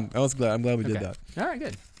was fun. I'm glad we did that. All right.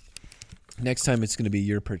 Good. Next time it's going to be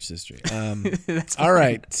your purchase history. All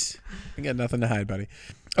right. I got nothing to hide, buddy.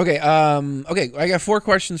 Okay. Okay. I got 4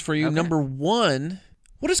 questions for you. Okay. Number 1.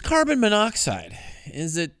 What is carbon monoxide?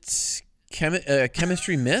 Is it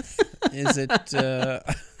chemistry myth? Is it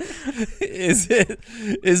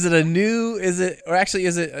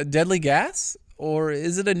a deadly gas, or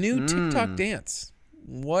is it a new TikTok dance?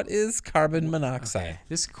 What is carbon monoxide? Okay.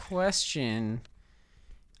 This question,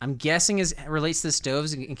 I'm guessing, relates to the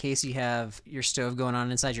stoves in case you have your stove going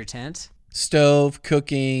on inside your tent. Stove,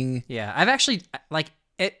 cooking. Yeah, I've actually, like,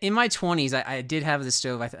 in my 20s, I did have the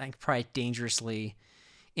stove, I think, probably dangerously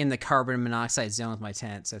in the carbon monoxide zone with my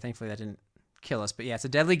tent, so thankfully that didn't kill us. But yeah, it's a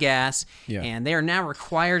deadly gas, and they are now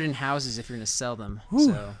required in houses if you're going to sell them.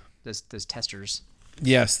 Whew. So those testers.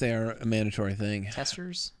 Yes, they are a mandatory thing.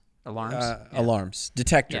 Testers? Alarms? Alarms.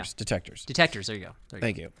 Detectors. Yeah. Detectors. Detectors, there you go.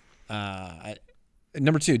 Thank you.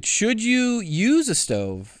 Number 2, should you use a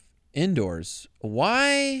stove indoors?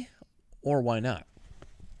 Why or why not?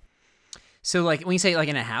 So, like, when you say, like,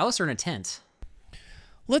 in a house or in a tent?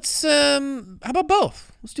 Let's, how about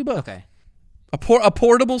both? Let's do both. Okay. A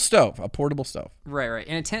portable stove. Right.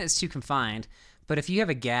 In a tent, it's too confined. But if you have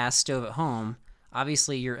a gas stove at home,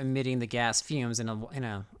 obviously you're emitting the gas fumes in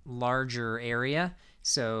a larger area,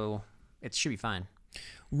 so it should be fine.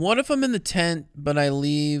 What if I'm in the tent, but I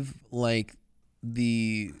leave, like,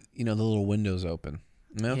 the little windows open?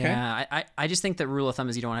 Okay. Yeah, I just think that rule of thumb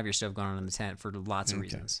is you don't want to have your stove going on in the tent for lots of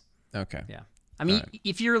reasons. Okay. Yeah. I mean,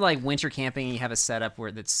 if you're like winter camping and you have a setup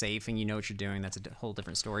where that's safe and you know what you're doing, that's a whole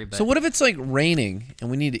different story. But so what if it's like raining and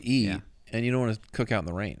we need to eat and you don't want to cook out in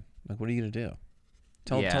the rain? Like, what are you gonna do?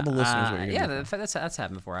 Tell the listeners what you're gonna do. That's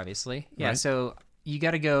happened before, obviously. Yeah. Right. So you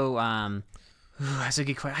got to go. That's a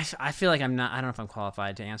good question. I feel like I'm not. I don't know if I'm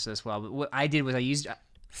qualified to answer this well. But what I did was I used.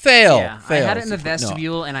 Fail. Yeah, I had it in the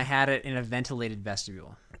vestibule and I had it in a ventilated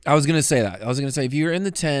vestibule. I was gonna say that. I was gonna say if you're in the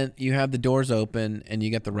tent, you have the doors open and you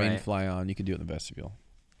get the rain fly on, you can do it in the vestibule.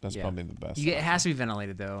 That's probably the best. It has to be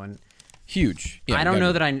ventilated though, and huge. Yeah, I don't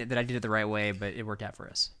know that I did it the right way, but it worked out for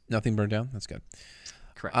us. Nothing burned down. That's good.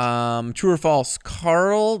 Correct. True or false?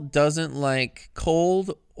 Carl doesn't like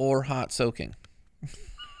cold or hot soaking.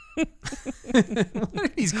 What are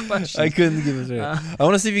these questions? I couldn't give it. I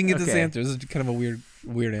want to see if you can get this answer. This is kind of a weird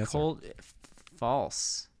answer. Cold,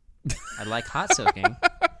 false. I like hot soaking.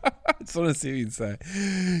 I just want to see what you'd say.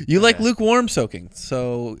 You like lukewarm soaking,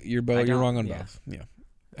 so you're wrong on both. Yeah.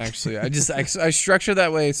 Actually, I structured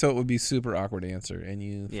that way so it would be super awkward answer, and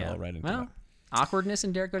you fell right into that. Awkwardness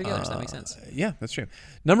and Derek go together, so that makes sense. Yeah, that's true.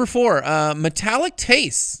 Number 4, metallic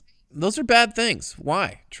tastes. Those are bad things.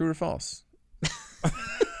 Why? True or false?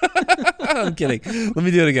 I'm kidding. Let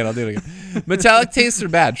me do it again. I'll do it again. Metallic tastes are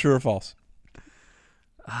bad. True or false?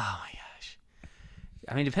 Oh my gosh.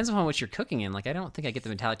 I mean, it depends on what you're cooking in. Like, I don't think I get the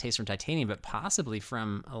metallic taste from titanium, but possibly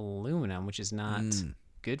from aluminum, which is not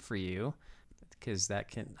good for you because that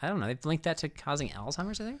can, I don't know, they've linked that to causing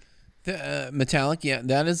Alzheimer's, I think. The metallic, yeah,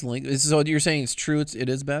 that is linked. So you're saying it's true, it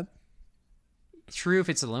is bad? True if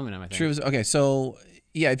it's aluminum, I think. True. Okay, so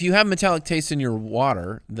yeah, if you have metallic taste in your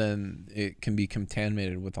water, then it can be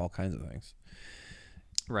contaminated with all kinds of things.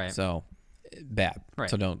 Right. So bad. Right.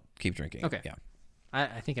 So don't keep drinking. Okay. Yeah.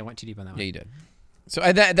 I think I went too deep on that one. Yeah, you did. So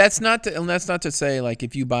that's not to say like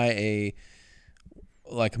if you buy a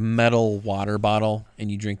like metal water bottle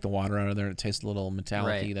and you drink the water out of there and it tastes a little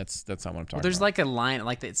metallic-y, right. That's not what I'm talking about. There's like a line,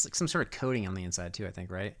 like it's like some sort of coating on the inside too, I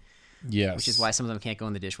think, right? Yes. Which is why some of them can't go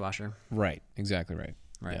in the dishwasher. Right. Exactly right.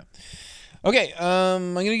 Right. Yeah. Okay.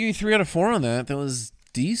 I'm gonna give you 3 out of 4 on that. That was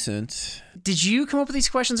decent. Did you come up with these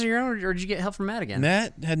questions on your own, or did you get help from Matt again?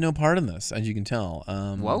 Matt had no part in this, as you can tell.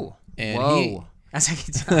 Whoa. And as I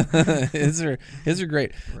can tell. his are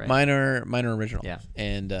great. Right. Mine are original. Yeah.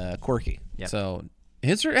 And quirky. Yep. So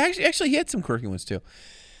his are actually he had some quirky ones too.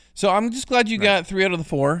 So I'm just glad you got 3 out of the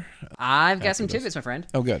 4. I've got some tidbits, my friend.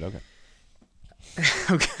 Oh, good. Okay.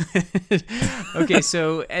 Okay.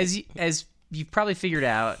 So as you've probably figured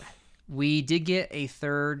out, we did get a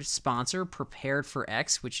third sponsor, Prepared for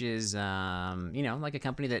X, which is like a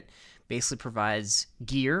company that basically provides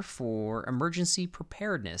gear for emergency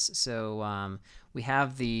preparedness. So we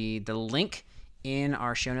have the link in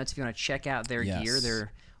our show notes if you want to check out their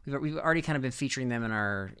gear. We've already kind of been featuring them in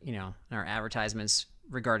our advertisements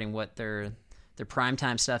regarding what their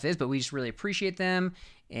primetime stuff is, but we just really appreciate them,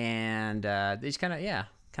 and they just kind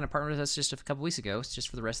of partnered with us just a couple weeks ago, just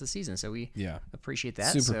for the rest of the season. So we appreciate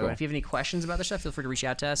that. Super cool. If you have any questions about their stuff, feel free to reach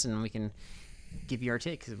out to us, and we can give you our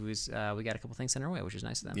take, because we got a couple things sent our way, which is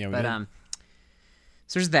nice of them. Yeah, we did.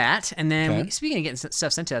 So there's that, and then speaking of getting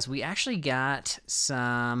stuff sent to us, we actually got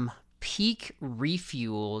some Peak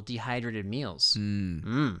Refuel dehydrated meals.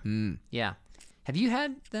 Yeah. Have you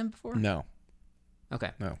had them before? No.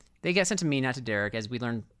 Okay. No. They got sent to me, not to Derek, as we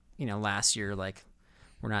learned, last year, like,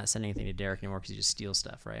 we're not sending anything to Derek anymore because he just steals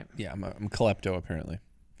stuff, right? Yeah, I'm klepto apparently.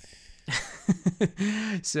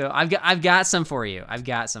 So I've got some for you.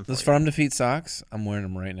 Those Farm to Feet socks, I'm wearing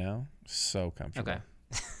them right now. So comfortable. Okay.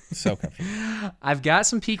 So comfortable. I've got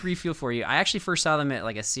some Peak Refuel for you. I actually first saw them at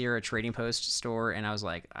like a Sierra Trading Post store, and I was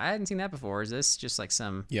like, I hadn't seen that before. Is this just like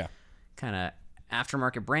some kind of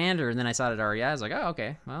aftermarket brand? And then I saw it at REI. I was like, oh,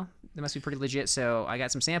 okay. Well, must be pretty legit. So I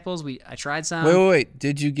got some samples. I tried some. Wait.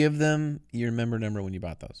 Did you give them your member number when you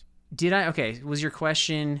bought those? Did I? Okay. Was your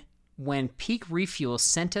question, when Peak Refuel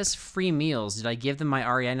sent us free meals, did I give them my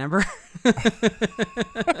REI number?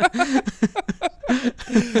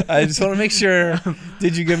 I just want to make sure.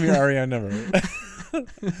 Did you give me your REI number?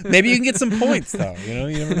 Maybe you can get some points, though. You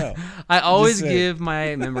never know. I always give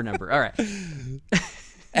my member number. All right.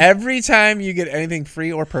 Every time you get anything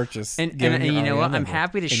free or purchased, and you know what? I'm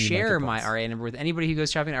happy to share my REI number with anybody who goes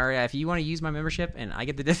shopping at REI. If you want to use my membership and I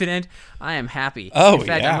get the dividend, I am happy. Oh, in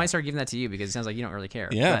fact, I might start giving that to you because it sounds like you don't really care.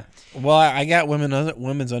 Yeah. Well, I got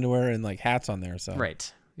women's underwear and like hats on there. So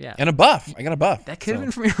right. Yeah. And a buff. I got a buff. That could have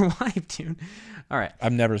been from your wife, dude. All right.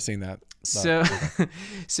 I've never seen that. So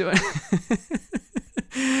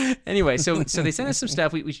anyway, so they sent us some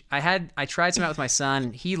stuff. I tried some out with my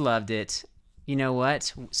son. He loved it. You know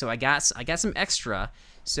what? So I got some extra.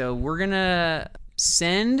 So we're gonna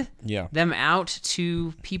send them out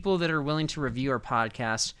to people that are willing to review our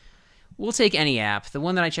podcast. We'll take any app. The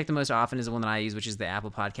one that I check the most often is the one that I use, which is the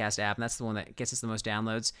Apple Podcast app, and that's the one that gets us the most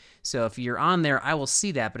downloads. So if you're on there, I will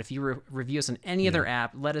see that. But if you review us on any other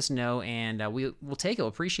app, let us know, and we'll take it. We'll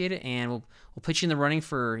appreciate it, and we'll put you in the running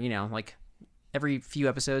for like every few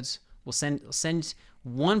episodes. We'll send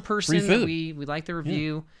one person that we like the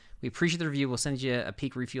review. Yeah. We appreciate the review. We'll send you a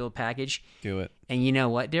Peak Refuel package. Do it. And you know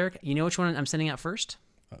what, Derek? You know which one I'm sending out first?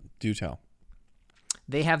 Do tell.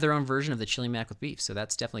 They have their own version of the chili mac with beef, so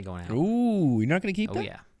that's definitely going out. Ooh, you're not going to keep that? Oh,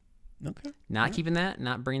 yeah. Okay. Not keeping that,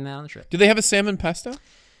 not bringing that on the trip. Do they have a salmon pesto?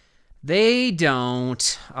 They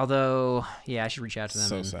don't, although, I should reach out to them.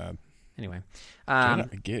 So sad. Anyway.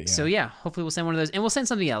 So, hopefully we'll send one of those, and we'll send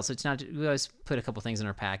something else. It's not, we always put a couple things in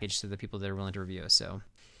our package to the people that are willing to review us, So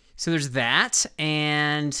there's that,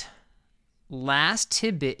 and last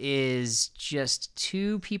tidbit is just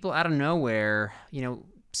two people out of nowhere,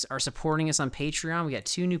 are supporting us on Patreon. We got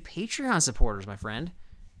 2 new Patreon supporters, my friend.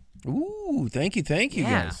 Ooh, thank you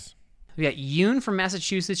guys. We got Yoon from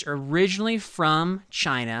Massachusetts, originally from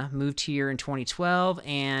China, moved here in 2012,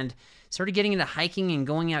 and started getting into hiking and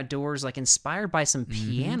going outdoors, like inspired by some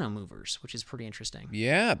piano movers, which is pretty interesting.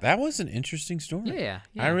 Yeah, that was an interesting story. Yeah.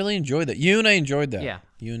 I really enjoyed that. Yoon, I enjoyed that. Yeah.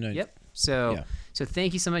 Yep. So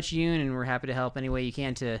thank you so much, Yoon, and we're happy to help any way you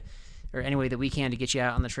can any way that we can to get you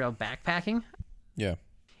out on the trail backpacking. Yeah.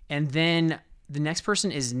 And then the next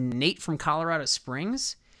person is Nate from Colorado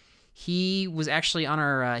Springs. He was actually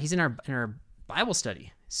on he's in our Bible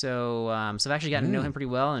study. So I've actually gotten to know him pretty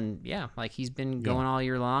well, and he's been going all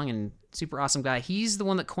year long, and super awesome guy. He's the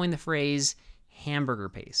one that coined the phrase hamburger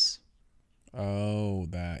pace. Oh,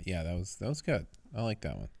 that was good. I like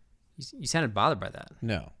that one. You sounded bothered by that.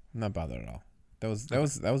 No, I'm not bothered at all. That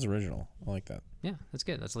was original. I like that. Yeah, that's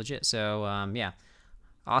good. That's legit. So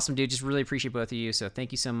awesome, dude. Just really appreciate both of you. So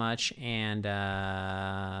thank you so much, and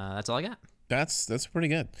that's all I got. That's pretty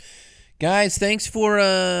good. Guys, thanks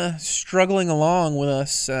for struggling along with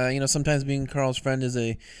us. Sometimes being Carl's friend is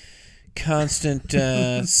a constant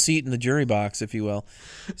seat in the jury box, if you will.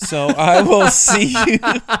 So I will see you.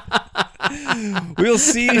 We'll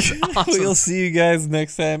see you guys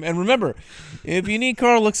next time. And remember, if you need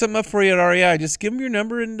Carl, look something up for you at REI. Just give him your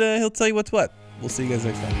number, and he'll tell you what's what. We'll see you guys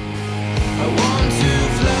next time. I want to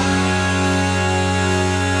fly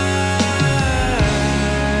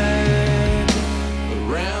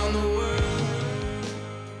around the world.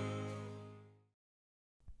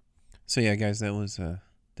 So yeah, guys, that was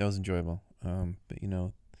enjoyable. But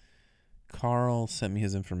Carl sent me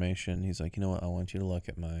his information. He's like, you know what? I want you to look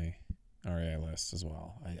at my REI list as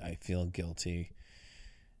well. I feel guilty.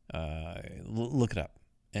 Look it up.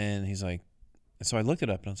 And he's like, so I looked it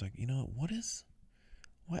up, and I was like,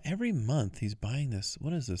 what every month he's buying this.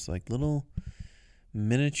 What is this? Like little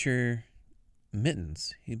miniature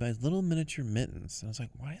mittens. He buys little miniature mittens. And I was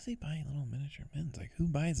like, why is he buying little miniature mittens? Like, who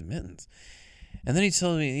buys mittens? And then he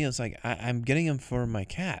told me, it's like, I'm getting them for my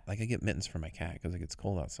cat. Like, I get mittens for my cat because it gets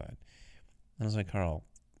cold outside. And I was like, Carl,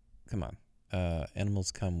 come on.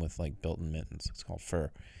 Animals come with like built-in mittens. It's called fur.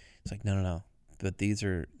 It's like, no. But these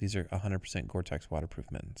are 100% Gore-Tex waterproof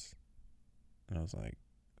mittens. And I was like,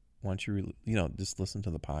 why don't you, just listen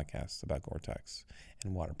to the podcast about Gore-Tex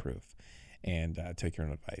and waterproof, and take your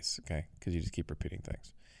own advice, okay? Because you just keep repeating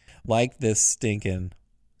things like this stinking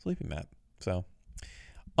sleeping mat. So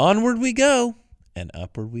onward we go, and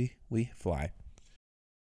upward we fly.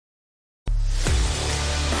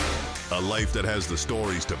 A life that has the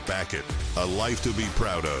stories to back it. A life to be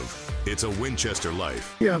proud of. It's a Winchester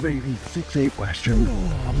life. Yeah, baby. 6'8" Western.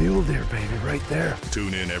 Oh, mule deer, baby, right there.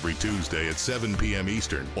 Tune in every Tuesday at 7 p.m.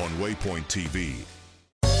 Eastern on Waypoint TV.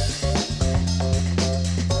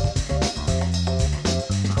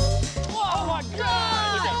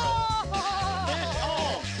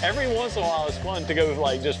 every once in a while it's fun to go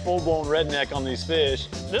like just full-blown redneck on these fish.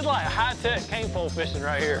 This is like high-tech cane pole fishing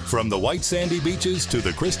right here. From the white sandy beaches to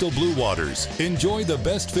the crystal blue waters, enjoy the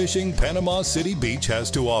best fishing Panama City Beach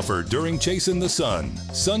has to offer during Chasing the Sun.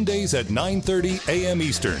 Sundays at 9:30 a.m.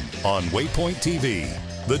 Eastern on Waypoint TV,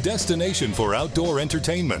 the destination for outdoor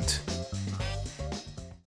entertainment.